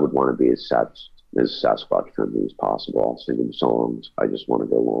mean, I would want to be as Sasquatch friendly as possible. I'll sing them songs. I just want to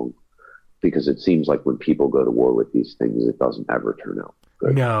go along. Because it seems like when people go to war with these things, it doesn't ever turn out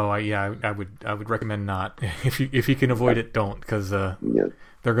good. No, I would recommend not. If you can avoid it, don't, because they're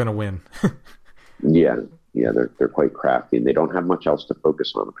going to win. They're quite crafty, and they don't have much else to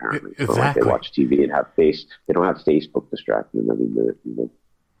focus on apparently. Exactly. Like they watch TV and they don't have Facebook distracting them every minute.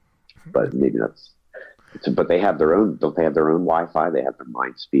 But maybe but they have their own. Don't they have their own Wi-Fi? They have their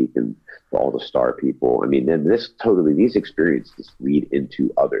MindSpeak and all the star people. I mean, then these experiences lead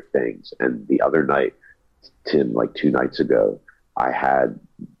into other things. And the other night, Tim, like 2 nights ago, I had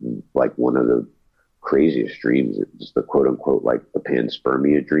like one of the craziest dreams. It was the quote unquote like the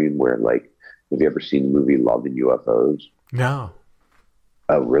panspermia dream, where like, have you ever seen the movie Love and UFOs? No.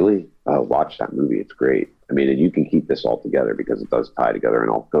 Oh, really? Oh, watch that movie. It's great. I mean, and you can keep this all together because it does tie together. And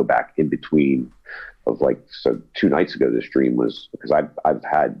I'll go back in between. So 2 nights ago, this dream was because I've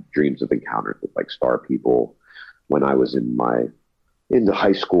had dreams of encounters with like star people, when I was into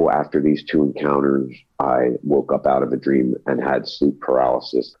high school. After these two encounters, I woke up out of a dream and had sleep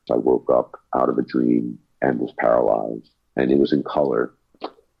paralysis. I woke up out of a dream and was paralyzed, and it was in color,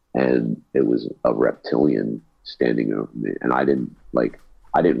 and it was a reptilian standing over me. And I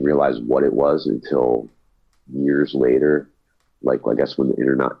didn't realize what it was until years later, like I guess when the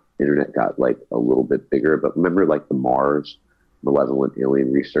internet got like a little bit bigger. But remember like the Mars Malevolent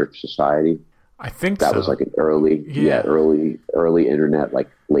Alien Research Society? I think that so. was like an early internet,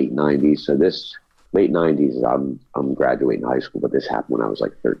 like late 90s. So this late 90s, I'm graduating high school, but this happened when I was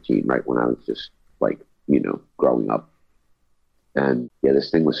like 13, right when I was just like, growing up. And yeah,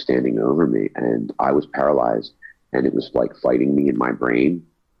 this thing was standing over me, and I was paralyzed, and it was like fighting me in my brain.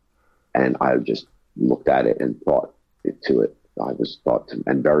 And I just looked at it and thought to it.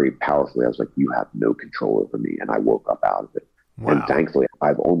 And very powerfully, I was like, you have no control over me. And I woke up out of it. Wow. And thankfully,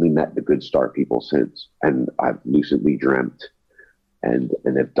 I've only met the good star people since, and I've lucidly dreamt, and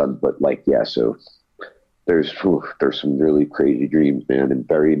have done. But like, yeah, so there's some really crazy dreams, man, and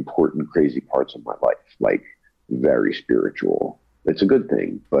very important, crazy parts of my life, like very spiritual. It's a good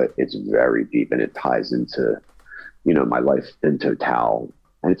thing, but it's very deep, and it ties into, my life in total.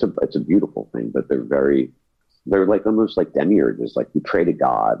 And it's a beautiful thing, but they're like almost like demiurges. Like you pray to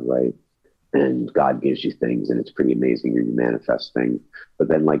God, right? And God gives you things, and it's pretty amazing, or you manifest things. But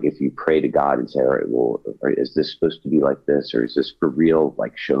then like if you pray to God and say, all right, well, is this supposed to be like this, or is this for real?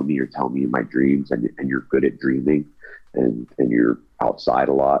 Like show me or tell me in my dreams, and you're good at dreaming, and you're outside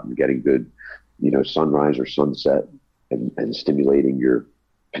a lot and getting good, sunrise or sunset, and stimulating your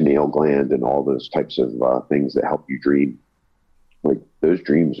pineal gland and all those types of things that help you dream. Like those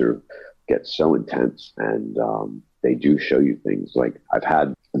dreams get so intense, and they do show you things. Like I've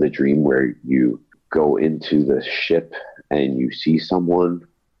had the dream where you go into the ship and you see someone,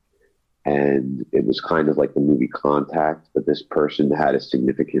 and it was kind of like the movie Contact, but this person had a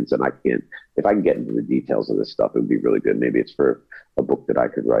significance, and if I can get into the details of this stuff, it would be really good. Maybe it's for a book that I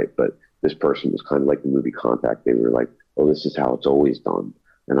could write, but this person was kind of like the movie Contact. They were like, oh, this is how it's always done.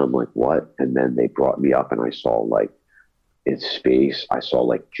 And I'm like, what? And then they brought me up, and I saw like in space, I saw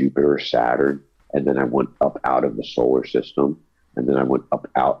like Jupiter, Saturn, and then I went up out of the solar system, and then I went up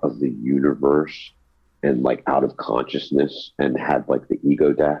out of the universe and like out of consciousness, and had like the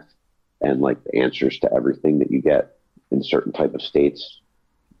ego death and like the answers to everything that you get in certain type of states.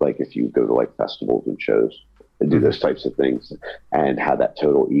 Like if you go to like festivals and shows and do those types of things, and had that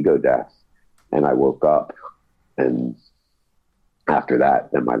total ego death. And I woke up, and after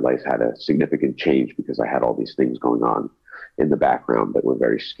that, then my life had a significant change, because I had all these things going on in the background that were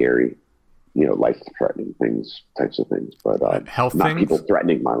very scary, life-threatening types of things, but health not things? People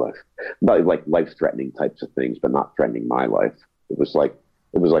threatening my life, but like life-threatening types of things, but not threatening my life. It was like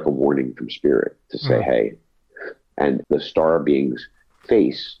a warning from spirit to say, hey. And the star being's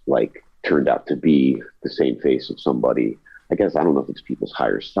face like turned out to be the same face of somebody. I guess I don't know if it's people's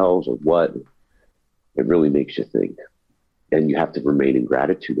higher selves or what. It really makes you think, and you have to remain in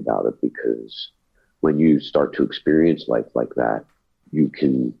gratitude about it, because when you start to experience life like that, you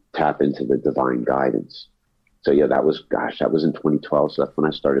can tap into the divine guidance. So yeah, that was in 2012. So that's when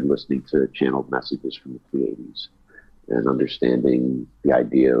I started listening to channeled messages from the Pleiades and understanding the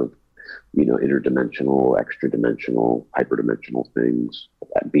idea of, interdimensional, extra-dimensional, hyperdimensional things,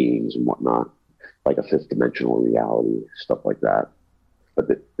 beings and whatnot, like a fifth dimensional reality, stuff like that. But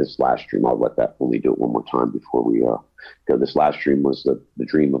this last dream, I'll only do it one more time before we go. This last dream was the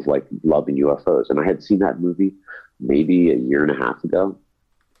dream of like love and UFOs. And I had seen that movie maybe a year and a half ago,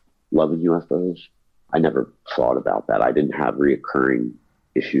 Love and UFOs. I never thought about that. I didn't have reoccurring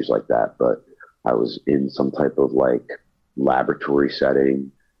issues like that, but I was in some type of like laboratory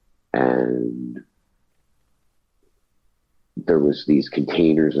setting, and there was these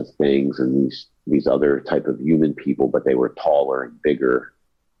containers of things and these other type of human people, but they were taller and bigger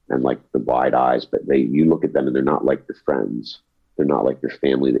and like the wide eyes, but you look at them and they're not like your friends. They're not like your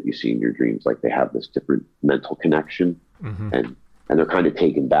family that you see in your dreams. Like they have this different mental connection, and they're kind of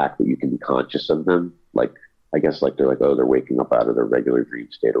taken back that you can be conscious of them. Like, I guess like they're like, oh, they're waking up out of their regular dream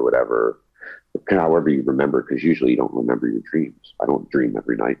state or whatever, however you remember, because usually you don't remember your dreams. I don't dream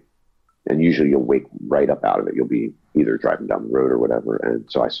every night. And usually you'll wake right up out of it. You'll be either driving down the road or whatever. And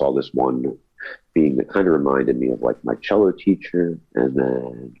so I saw this one being that kind of reminded me of like my cello teacher. And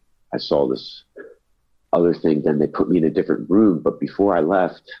then I saw this other thing. Then they put me in a different room. But before I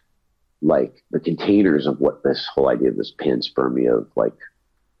left, like the containers of what this whole idea of this panspermia of like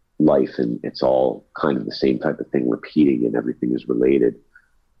life, and it's all kind of the same type of thing repeating and everything is related.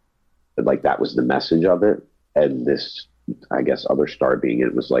 But like that was the message of it. And this I guess, other star being.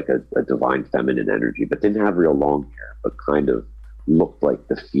 It was like a divine feminine energy, but didn't have real long hair, but kind of looked like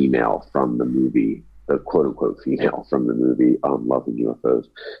the female from the movie, the quote unquote female from the movie Love and UFOs.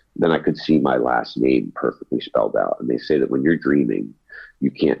 Then I could see my last name perfectly spelled out. And they say that when you're dreaming,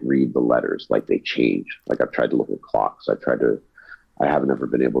 you can't read the letters, like they change. Like I've tried to look at clocks. I haven't ever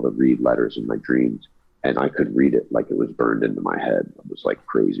been able to read letters in my dreams, and I could read it like it was burned into my head. It was like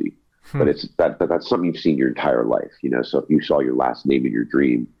crazy. But that's something you've seen your entire life, you know. So if you saw your last name in your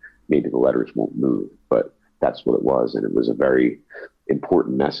dream, maybe the letters won't move, but that's what it was. And it was a very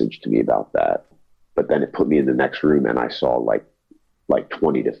important message to me about that. But then it put me in the next room, and I saw like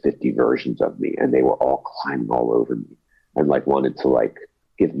 20 to 50 versions of me, and they were all climbing all over me and like wanted to like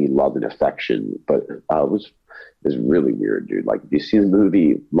give me love and affection. But it was really weird, dude. Like if you see the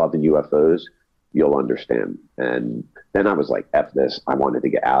movie Love and UFOs, you'll understand. And then I was like, F this, I wanted to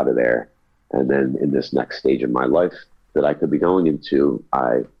get out of there. And then in this next stage of my life that I could be going into,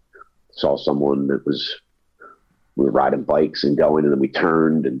 I saw someone we were riding bikes and going, and then we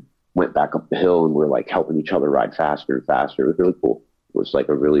turned and went back up the hill, and we're like helping each other ride faster and faster. It was really cool. It was like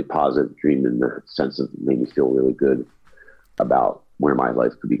a really positive dream in the sense of it made me feel really good about where my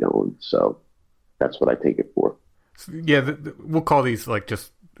life could be going. So that's what I take it for. Yeah, we'll call these like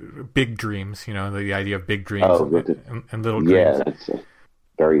just big dreams, you know, the idea of big dreams and little dreams. Yeah, that's a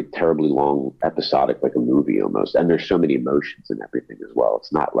very terribly long episodic, like a movie almost. And there's so many emotions and everything as well.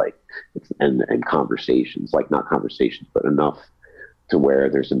 It's not like, and conversations, like not conversations, but enough to where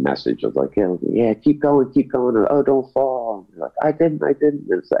there's a message of like, yeah, keep going, or oh, don't fall. And like, I didn't.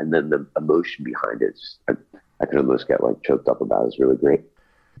 And then the emotion behind it, I could almost get like choked up about it. It's really great.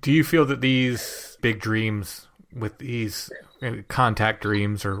 Do you feel that these big dreams, with these contact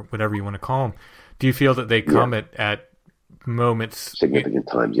dreams or whatever you want to call them, do you feel that they come at moments, significant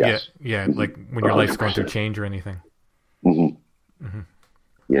times? Yes. Yeah, like when your 100%. Life's going through change or anything. Mm-hmm. Mm-hmm.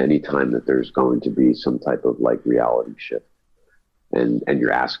 Yeah, anytime that there's going to be some type of like reality shift, and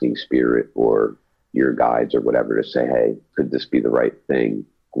you're asking spirit or your guides or whatever to say, hey, could this be the right thing?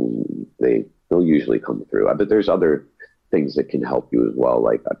 They'll usually come through. But there's other things that can help you as well.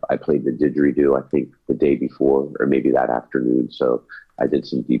 Like I played the didgeridoo, I think the day before, or maybe that afternoon. So I did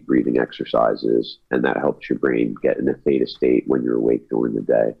some deep breathing exercises, and that helps your brain get in a theta state when you're awake during the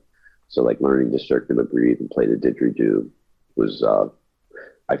day. So like learning to circular breathe and play the didgeridoo was,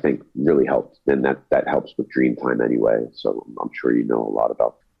 I think, really helped. And that helps with dream time anyway. So I'm sure you know a lot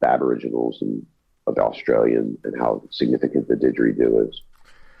about the Aboriginals and of Australia and how significant the didgeridoo is.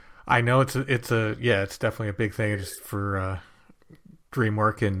 I know it's definitely a big thing just for dream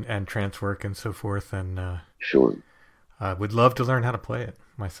work and trance work and so forth. And sure, I would love to learn how to play it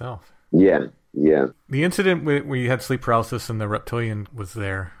myself. Yeah. The incident where you had sleep paralysis and the reptilian was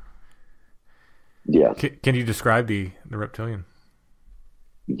there. Yeah. Can you describe the reptilian?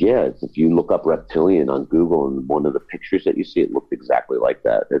 Yeah, if you look up reptilian on Google, and one of the pictures that you see, it looked exactly like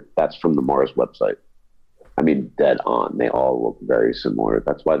that. That's from the Mars website. I mean, dead on. They all look very similar.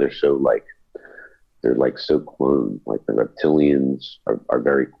 That's why they're so so cloned. Like the reptilians are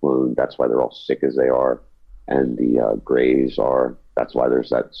very cloned. That's why they're all sick as they are. And the Greys are. That's why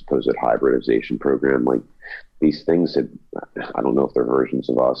there's that supposed hybridization program. Like these things that, I don't know if they're versions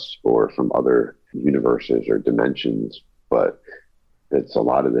of us or from other universes or dimensions, but it's a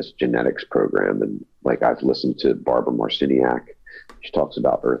lot of this genetics program. And like I've listened to Barbara Marciniak. She talks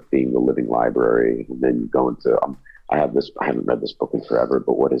about Earth being the living library, and then you go into I haven't read this book in forever,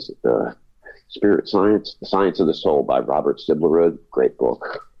 but what is it? The Spirit Science, The Science of the Soul by Robert Siblerud. Great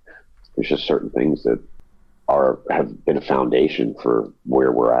book. There's just certain things that have been a foundation for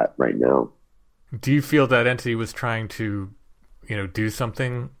where we're at right now. Do you feel that entity was trying to, do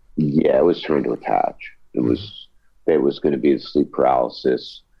something? Yeah, it was trying to attach. It was going to be the sleep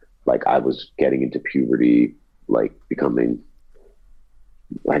paralysis. Like I was getting into puberty, like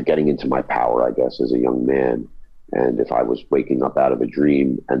getting into my power, I guess, as a young man. And if I was waking up out of a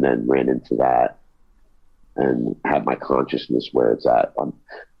dream and then ran into that and had my consciousness where it's at,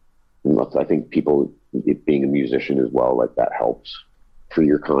 I think people, being a musician as well, like that helps for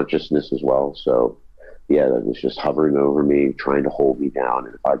your consciousness as well. So yeah, that was just hovering over me, trying to hold me down.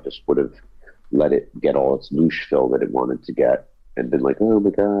 And if I just would have let it get all its loosh fill that it wanted to get and been like, oh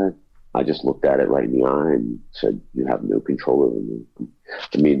my God, I just looked at it right in the eye and said, you have no control over me.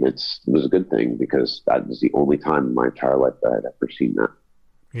 I mean, it was a good thing, because that was the only time in my entire life that I'd ever seen that.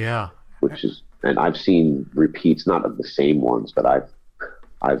 Yeah. And I've seen repeats, not of the same ones, but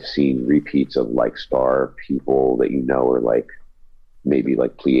I've seen repeats of like star people that or like maybe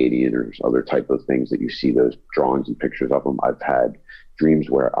like Pleiadian or other type of things that you see those drawings and pictures of them. I've had dreams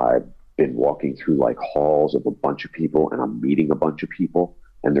where I been walking through like halls of a bunch of people, and I'm meeting a bunch of people,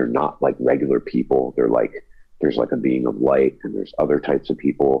 and they're not like regular people. They're like, there's like a being of light, and there's other types of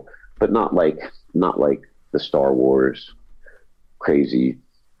people, but not like the Star Wars crazy,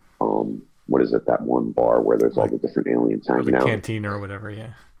 what is it, that one bar where there's all the different aliens hanging out? The cantina or whatever,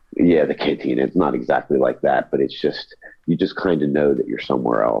 yeah. Yeah, the cantina. It's not exactly like that, but it's just, you just kind of know that you're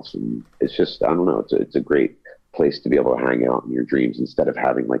somewhere else. And it's just, I don't know, it's a great place to be able to hang out in your dreams instead of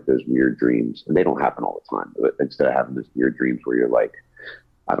having like those weird dreams. And they don't happen all the time, but instead of having those weird dreams where you're like,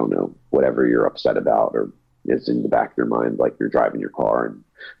 I don't know, whatever you're upset about, or it's in the back of your mind, like you're driving your car and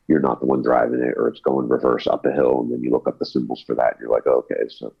you're not the one driving it, or it's going reverse up a hill, and then you look up the symbols for that and you're like, oh, okay.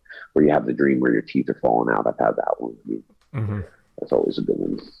 So, or you have the dream where your teeth are falling out. I've had that one. I mean, that's always a good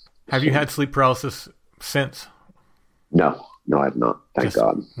one. Have you had sleep paralysis since? No, I've not. Thank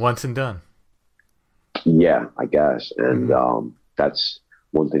God. Once and done. Yeah, I guess. And that's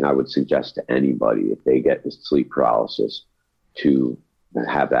one thing I would suggest to anybody if they get this sleep paralysis, to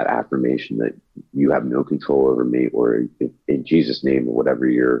have that affirmation that you have no control over me, or in Jesus' name, or whatever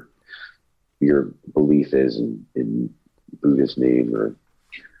your belief is in Buddha's name, or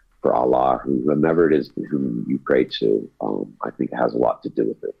for Allah, whomever it is whom you pray to. I think it has a lot to do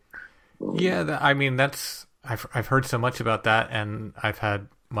with it. I've heard so much about that, and I've had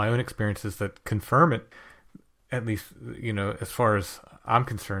my own experiences that confirm it, at least, as far as I'm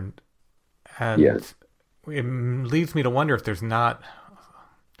concerned. And it leads me to wonder if there's not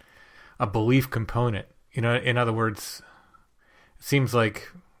a belief component. In other words, it seems like,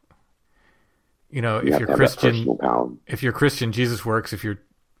 if you're Christian, Jesus works. If you're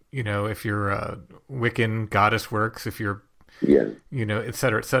Wiccan, goddess works. If you're, et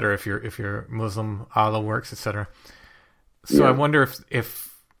cetera, et cetera. If you're Muslim, Allah works, et cetera. So I wonder if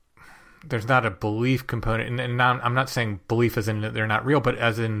there's not a belief component, and I'm not saying belief as in that they're not real, but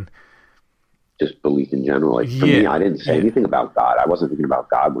as in just belief in general. Like for me, I didn't say anything about God. I wasn't thinking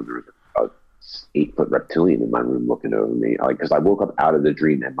about God when there was a 8-foot reptilian in my room looking over me. Because I woke up out of the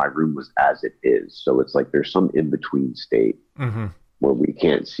dream and my room was as it is. So it's like there's some in between state where we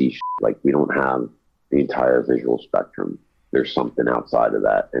can't see. Like we don't have the entire visual spectrum. There's something outside of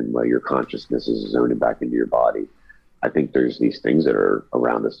that, and your consciousness is zoning back into your body. I think there's these things that are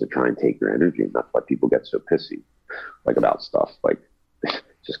around us to try and take your energy, and that's why people get so pissy, about stuff. It's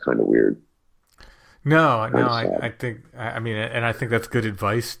just kind of weird. I think that's good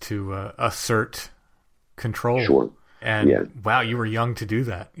advice to assert control. Sure. And wow, you were young to do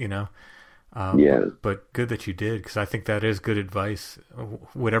that, but good that you did, because I think that is good advice,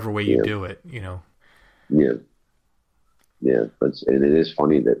 whatever way you do it, Yeah, and it is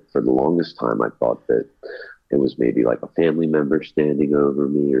funny that for the longest time I thought that it was maybe like a family member standing over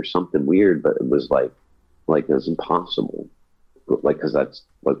me or something weird, but it was like it was impossible. Because that's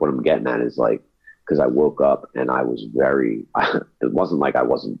what I'm getting at is because I woke up and I was it wasn't like I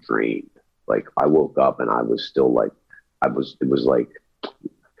wasn't drained. I woke up and I was still it was like,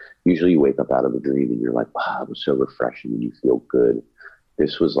 usually you wake up out of a dream and you're like, wow, it was so refreshing and you feel good.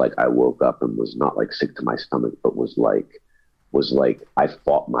 This was I woke up and was not sick to my stomach, but was like I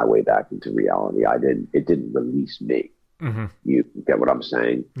fought my way back into reality. It didn't release me. You get what I'm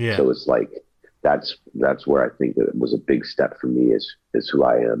saying? Yeah. So it's that's where I think that it was a big step for me is who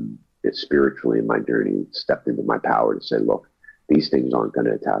I am. It's spiritually in my journey, stepped into my power to say, look, these things aren't going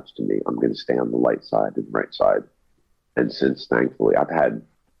to attach to me. I'm going to stay on the light side and the right side. And since, thankfully, I've had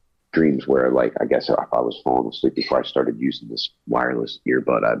dreams where, I guess if I was falling asleep before I started using this wireless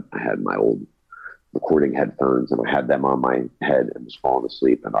earbud, I had my old recording headphones and I had them on my head and was falling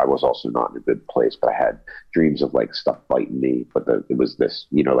asleep. And I was also not in a good place, but I had dreams of stuff biting me. But it was this,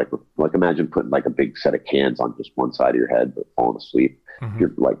 imagine putting a big set of cans on just one side of your head, but falling asleep.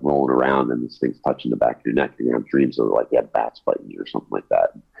 You're rolling around and this thing's touching the back of your neck. You're going to have dreams of you had bats biting you or something like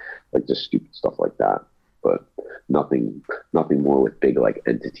that. Just stupid stuff like that. But nothing more with big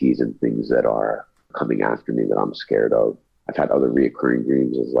entities and things that are coming after me that I'm scared of. I've had other reoccurring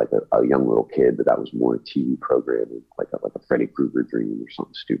dreams as a young little kid, but that was more TV programming, like a Freddy Krueger dream or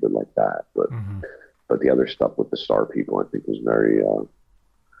something stupid like that. But the other stuff with the star people, I think was very,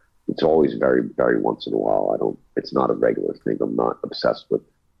 it's always very, very once in a while. It's not a regular thing. I'm not obsessed with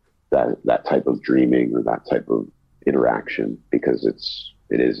that type of dreaming or that type of interaction, because it's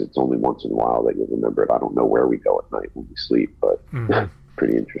only once in a while that you'll remember it. I don't know where we go at night when we sleep, but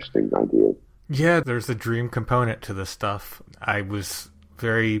pretty interesting idea. Yeah, there's a dream component to this stuff. I don't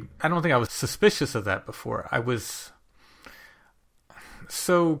think I was suspicious of that before. I was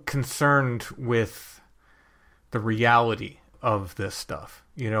so concerned with the reality of this stuff.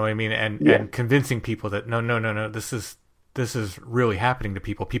 You know what I mean? And convincing people that no, this is this is really happening to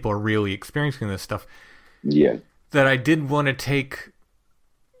people. People are really experiencing this stuff. Yeah. That I did want to take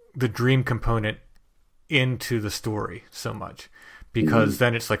the dream component into the story so much, because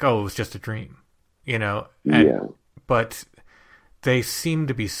then it's like, oh, it was just a dream, you know? And, but they seem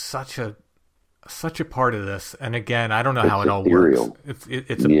to be such a part of this. And again, I don't know how it all works.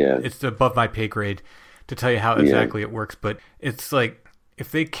 It's above my pay grade to tell you how exactly it works, but it's like,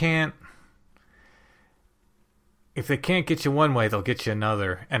 if they can't get you one way, they'll get you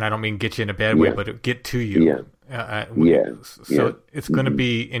another. And I don't mean get you in a bad way, but get to you. So it's going to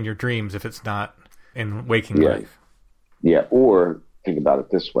be in your dreams if it's not in waking life. Yeah. Or think about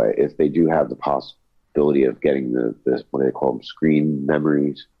it this way. If they do have the possibility of getting this, what do they call them? Screen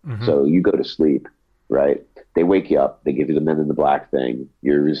memories. So you go to sleep, right? They wake you up. They give you the Men in the Black thing.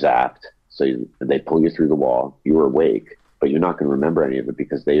 You're zapped. So they pull you through the wall. You're awake, but you're not going to remember any of it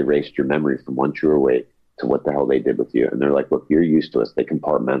because they erased your memory from once you were awake to what the hell they did with you. And they're like, look, you're used to us. They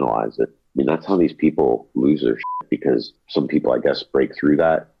compartmentalize it. I mean, that's how these people lose their shit, because some people, I guess, break through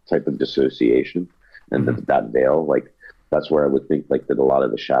that type of dissociation and that veil. Like, that's where I would think like that a lot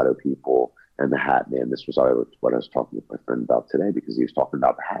of the shadow people and the Hat Man, this was what I was talking with my friend about today, because he was talking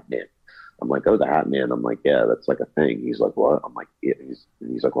about the Hat Man. I'm like, oh, the Hat Man. I'm like, yeah, that's like a thing. He's like, what? I'm like, yeah.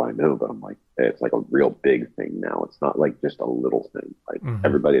 He's like, well, I know, but I'm like, it's like a real big thing now. It's not like just a little thing. Like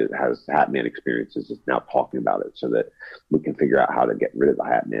everybody that has Hat Man experiences is now talking about it so that we can figure out how to get rid of the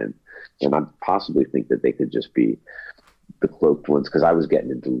Hat Man. And I possibly think that they could just be the cloaked ones, because I was getting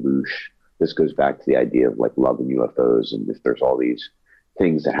into Loosh. This goes back to the idea of like love and UFOs, and if there's all these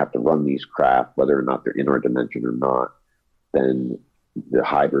things that have to run these craft, whether or not they're in our dimension or not, then the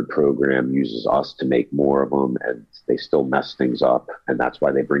hybrid program uses us to make more of them, and they still mess things up. And that's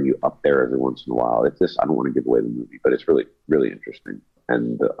why they bring you up there every once in a while. It's this, I don't want to give away the movie, but it's really, really interesting.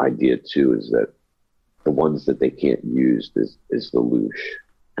 And the idea too is that the ones that they can't use is the Loosh.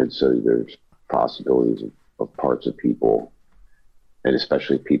 And so there's possibilities of parts of people, and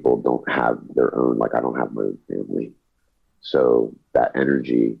especially people don't have their own, like I don't have my own family. So that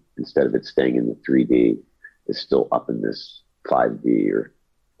energy, instead of it staying in the 3D, is still up in this 5D or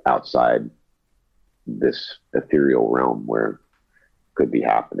outside this ethereal realm where it could be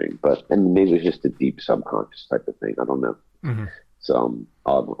happening. And maybe it's just a deep subconscious type of thing. I don't know. So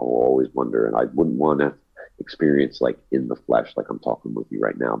I'll always wonder, and I wouldn't want to experience like in the flesh, like I'm talking with you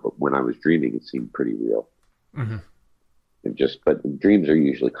right now. But when I was dreaming, it seemed pretty real. But dreams are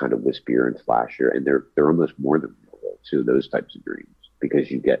usually kind of wispier and flashier, and they're almost more than real too, those types of dreams, because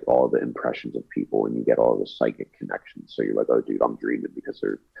you get all the impressions of people and you get all the psychic connections. So you're like, oh dude, I'm dreaming because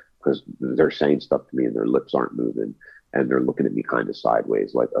they're saying stuff to me and their lips aren't moving and they're looking at me kind of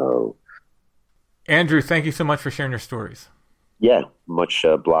sideways like, oh. Andrew, thank you so much for sharing your stories. Yeah, much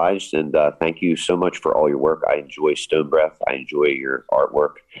obliged. And thank you so much for all your work. I enjoy Stone Breath. I enjoy your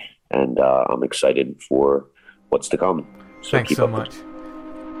artwork, and I'm excited for what's to come. So thanks so much.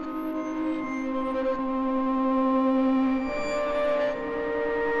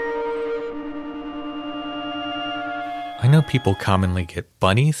 I know people commonly get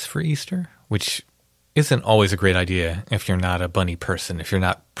bunnies for Easter, which isn't always a great idea if you're not a bunny person, if you're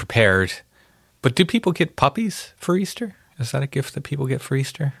not prepared. But do people get puppies for Easter? Is that a gift that people get for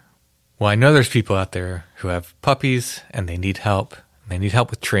Easter? Well, I know there's people out there who have puppies and they need help. They need help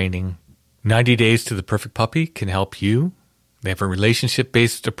with training. 90 Days to the Perfect Puppy can help you. They have a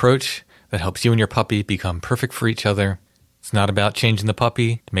relationship-based approach that helps you and your puppy become perfect for each other. It's not about changing the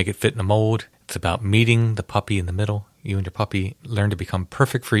puppy to make it fit in a mold. It's about meeting the puppy in the middle. You and your puppy learn to become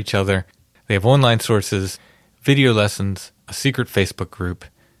perfect for each other. They have online sources, video lessons, a secret Facebook group.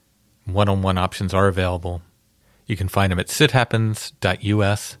 One-on-one options are available. You can find them at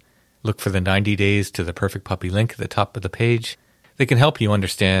sithappens.us. Look for the 90 Days to the Perfect Puppy link at the top of the page. They can help you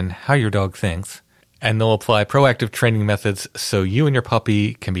understand how your dog thinks, and they'll apply proactive training methods so you and your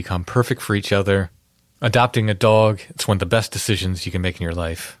puppy can become perfect for each other. Adopting a dog, it's one of the best decisions you can make in your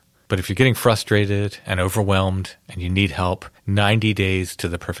life. But if you're getting frustrated and overwhelmed and you need help, 90 Days to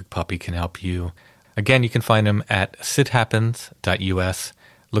the Perfect Puppy can help you. Again, you can find them at sithappens.us.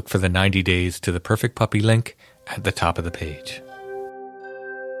 Look for the 90 Days to the Perfect Puppy link at the top of the page.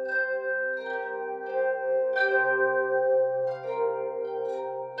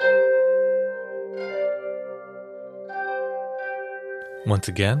 Once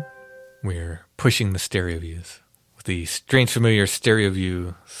again, we're pushing the stereo views with the Strange Familiar Stereo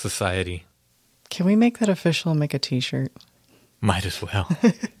View Society. Can we make that official and make a t-shirt? Might as well.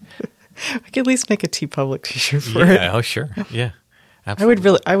 I could at least make a TeePublic t-shirt for it. Yeah, oh sure. Yeah.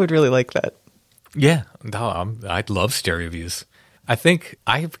 Absolutely. I would really like that. Yeah. No, I'd love stereo views. I think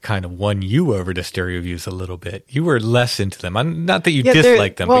I've kind of won you over to stereo views a little bit. You were less into them. Not that you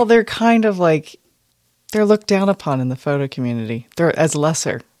dislike them. Well, they're kind of like, they're looked down upon in the photo community. They're as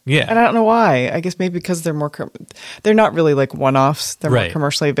lesser. Yeah. And I don't know why. I guess maybe because they're more, they're not really like one-offs. They're more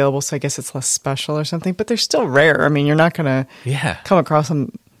commercially available, so I guess it's less special or something. But they're still rare. I mean, you're not going to come across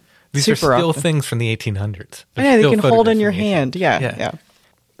them. These are still things from the 1800s. Yeah, they can hold in your hand. Yeah.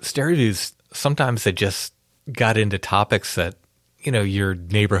 Stereo views, sometimes they just got into topics that, your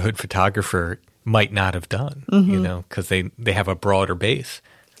neighborhood photographer might not have done, because they have a broader base.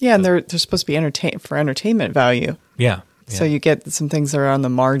 Yeah, and they're supposed to be for entertainment value. Yeah. So you get some things that are on the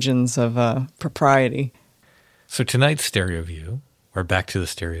margins of propriety. So tonight's stereo view, we're back to the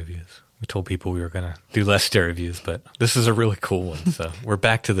stereo views. We told people we were going to do less stereo views, but this is a really cool one. So we're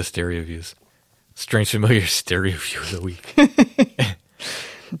back to the stereo views. Strange Familiar stereo view of the week.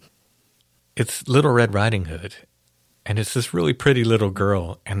 It's Little Red Riding Hood, and it's this really pretty little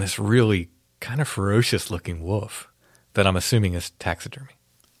girl and this really kind of ferocious looking wolf that I'm assuming is taxidermy.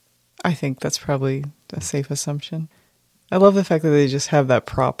 I think that's probably a safe assumption. I love the fact that they just have that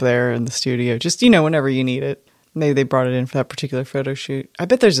prop there in the studio, just, whenever you need it. Maybe they brought it in for that particular photo shoot. I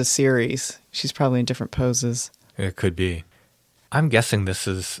bet there's a series. She's probably in different poses. It could be. I'm guessing this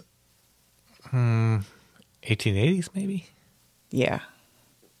is 1880s, maybe? Yeah.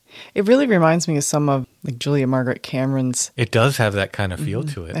 It really reminds me of some of like Julia Margaret Cameron's. It does have that kind of feel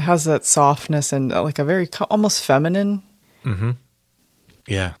to it. It has that softness and like a very almost feminine. Mm-hmm.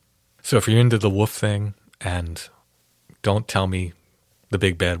 Yeah. So if you're into the wolf thing, and don't tell me the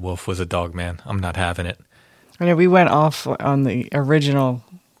big bad wolf was a dog man. I'm not having it. I know we went off on the original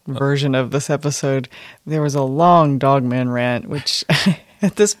version of this episode. There was a long dog man rant, which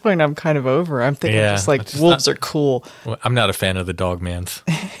at this point I'm kind of over. I'm thinking wolves are cool. I'm not a fan of the dog mans.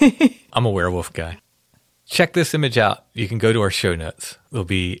 I'm a werewolf guy. Check this image out. You can go to our show notes. There'll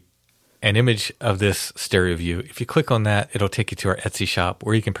be an image of this stereo view. If you click on that, it'll take you to our Etsy shop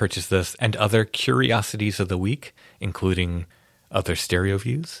where you can purchase this and other curiosities of the week, including other stereo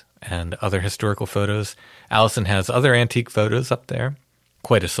views and other historical photos. Allison has other antique photos up there,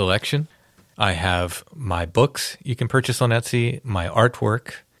 quite a selection. I have my books you can purchase on Etsy, my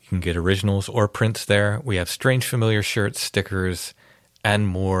artwork. You can get originals or prints there. We have Strange Familiar shirts, stickers, and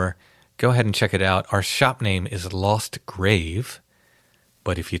more. Go ahead and check it out. Our shop name is Lost Grave,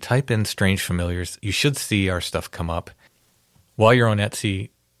 but if you type in Strange Familiars, you should see our stuff come up. While you're on Etsy,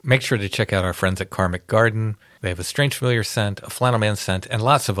 make sure to check out our friends at Karmic Garden. They have a Strange Familiar scent, a Flannel Man scent, and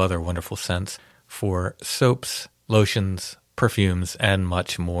lots of other wonderful scents for soaps, lotions, perfumes, and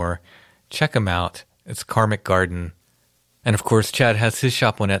much more. Check them out. It's Karmic Garden. And of course, Chad has his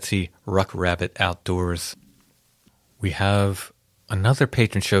shop on Etsy, Ruck Rabbit Outdoors. We have another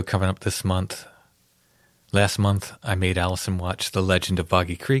patron show coming up this month. Last month, I made Allison watch The Legend of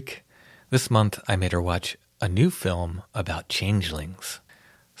Boggy Creek. This month, I made her watch a new film about changelings.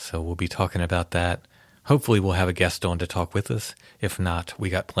 So we'll be talking about that. Hopefully we'll have a guest on to talk with us. If not, we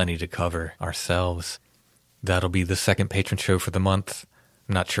got plenty to cover ourselves. That'll be the second patron show for the month.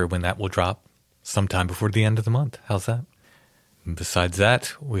 I'm not sure when that will drop. Sometime before the end of the month. How's that? And besides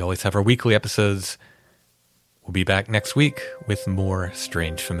that, we always have our weekly episodes. We'll be back next week with more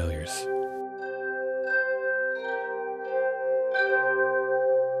Strange Familiars.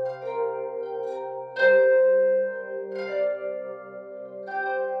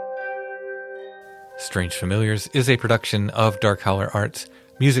 Strange Familiars is a production of Dark Holler Arts,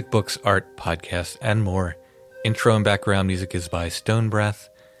 music, books, art, podcasts, and more. Intro and background music is by Stone Breath.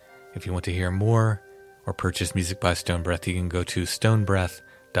 If you want to hear more or purchase music by Stone Breath, you can go to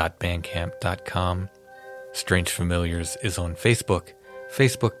stonebreath.bandcamp.com. Strange Familiars is on Facebook,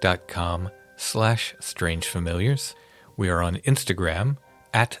 facebook.com/strangefamiliars. We are on Instagram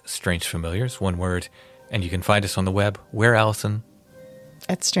 @strangefamiliars, one word, and you can find us on the web. Where, Allison?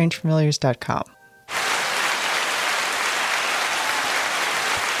 At strangefamiliars.com.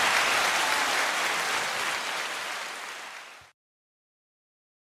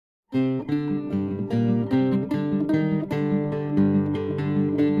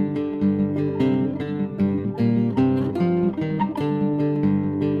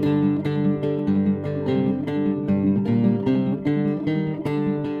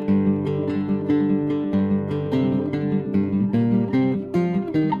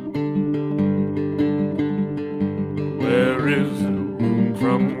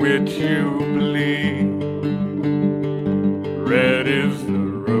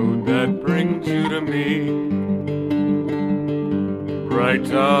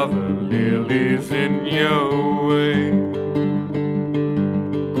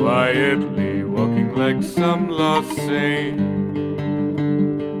 Quietly walking like some lost saint.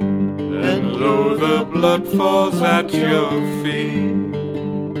 lo, the blood falls at your feet,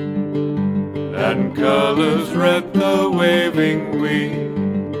 and colors red the waving wheat,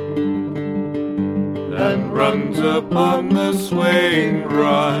 and runs upon the swaying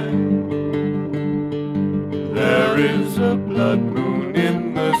ride. There is a blood moon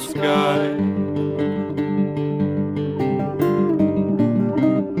in the sky.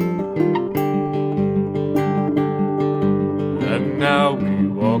 And now we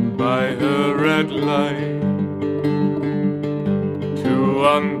walk by her red light, two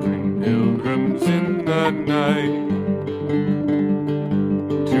wandering pilgrims in the night,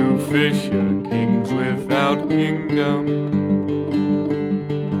 two fisher kings without kingdom.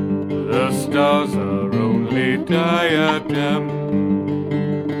 The stars are only diadem,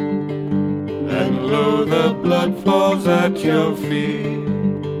 and lo, the blood falls at your feet,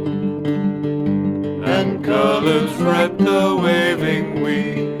 and colors red the waving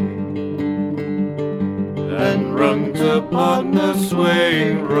wheat, and runs upon the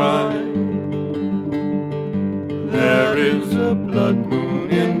swaying ride. There is a blood moon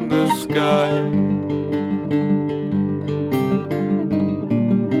in the sky.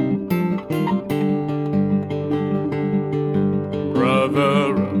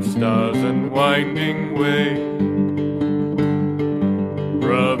 Brother of stars and winding way,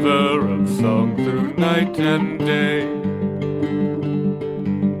 brother of song through night and day,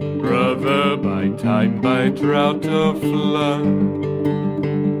 brother by time, by drought or flood,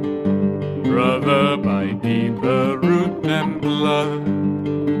 brother by deeper root than blood.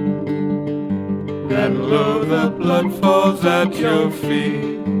 And lo, the blood falls at your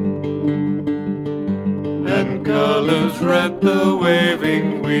feet, and colors red the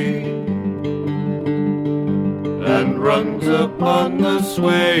waving wheat, and runs upon the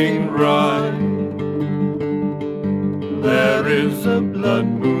swaying ride. There is a blood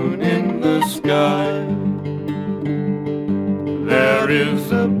moon in the sky. There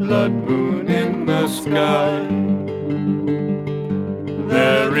is a blood moon in the sky.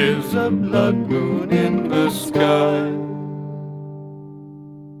 There is a blood moon in the sky.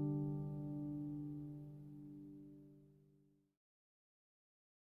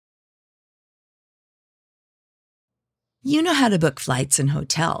 You know how to book flights and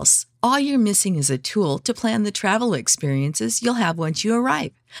hotels. All you're missing is a tool to plan the travel experiences you'll have once you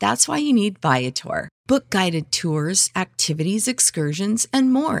arrive. That's why you need Viator. Book guided tours, activities, excursions,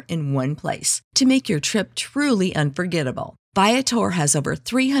 and more in one place to make your trip truly unforgettable. Viator has over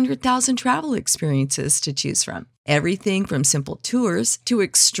 300,000 travel experiences to choose from. Everything from simple tours to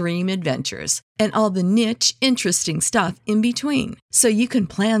extreme adventures and all the niche, interesting stuff in between. So you can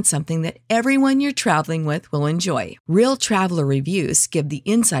plan something that everyone you're traveling with will enjoy. Real traveler reviews give the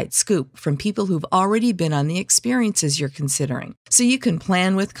inside scoop from people who've already been on the experiences you're considering. So you can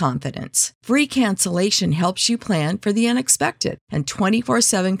plan with confidence. Free cancellation helps you plan for the unexpected. And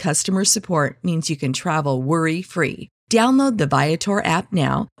 24/7 customer support means you can travel worry-free. Download the Viator app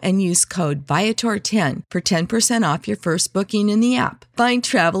now and use code Viator10 for 10% off your first booking in the app. Find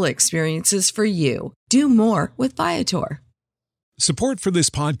travel experiences for you. Do more with Viator. Support for this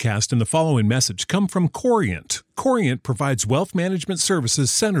podcast and the following message come from Corient. Corient provides wealth management services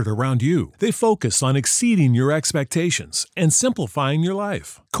centered around you. They focus on exceeding your expectations and simplifying your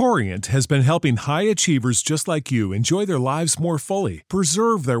life. Corient has been helping high achievers just like you enjoy their lives more fully,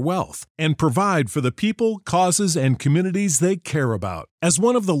 preserve their wealth, and provide for the people, causes, and communities they care about. As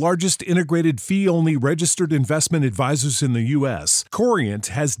one of the largest integrated fee-only registered investment advisors in the U.S., Corient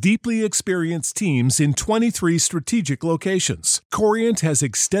has deeply experienced teams in 23 strategic locations. Corient has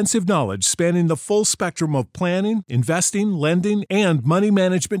extensive knowledge spanning the full spectrum of planning, investing, lending, and money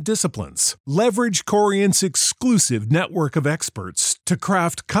management disciplines. Leverage Corient's exclusive network of experts to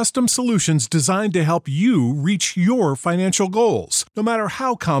craft custom solutions designed to help you reach your financial goals, no matter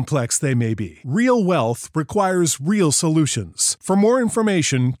how complex they may be. Real wealth requires real solutions. For more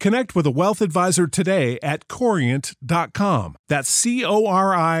information, connect with a wealth advisor today at Corient.com. That's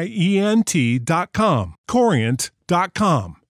Corient.com. Corient.com.